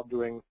think we're not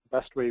doing the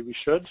best way we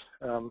should,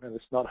 and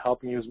it's not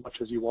helping you as much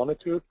as you want it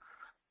to,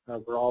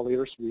 we're all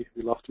leaders. We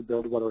love to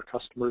build what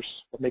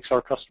makes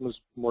our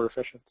customers more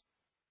efficient.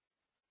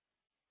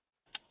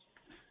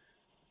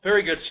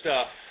 Very good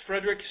stuff.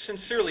 Frederick,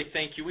 sincerely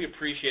thank you. We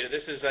appreciate it.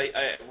 This is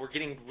we're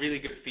getting really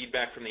good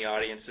feedback from the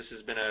audience. This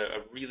has been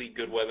a really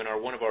good webinar,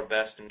 one of our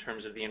best in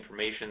terms of the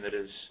information that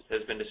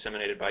has been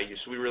disseminated by you,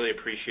 so we really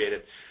appreciate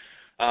it.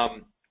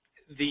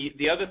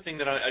 The other thing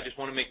that I just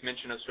want to make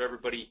mention of so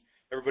everybody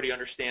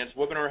understands,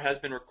 webinar has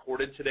been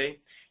recorded today.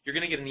 You're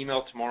going to get an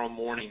email tomorrow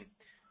morning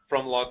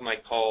from Log My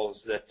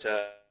Calls that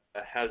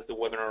has the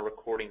webinar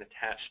recording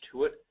attached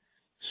to it.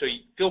 So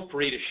feel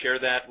free to share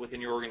that within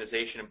your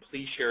organization, and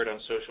please share it on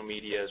social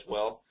media as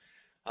well.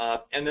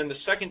 And then the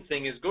second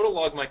thing is go to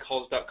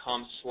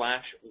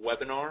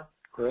logmycalls.com/webinar.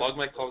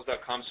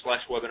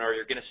 Logmycalls.com/webinar.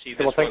 You're going to see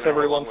this. Well, thanks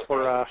everyone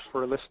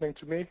for listening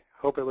to me.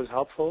 Hope it was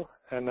helpful.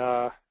 And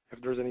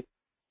if there's any.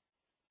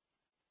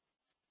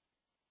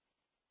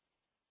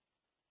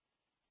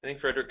 I think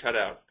Frederick cut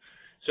out.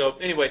 So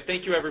anyway,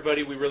 thank you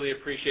everybody. We really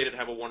appreciate it.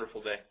 Have a wonderful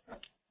day.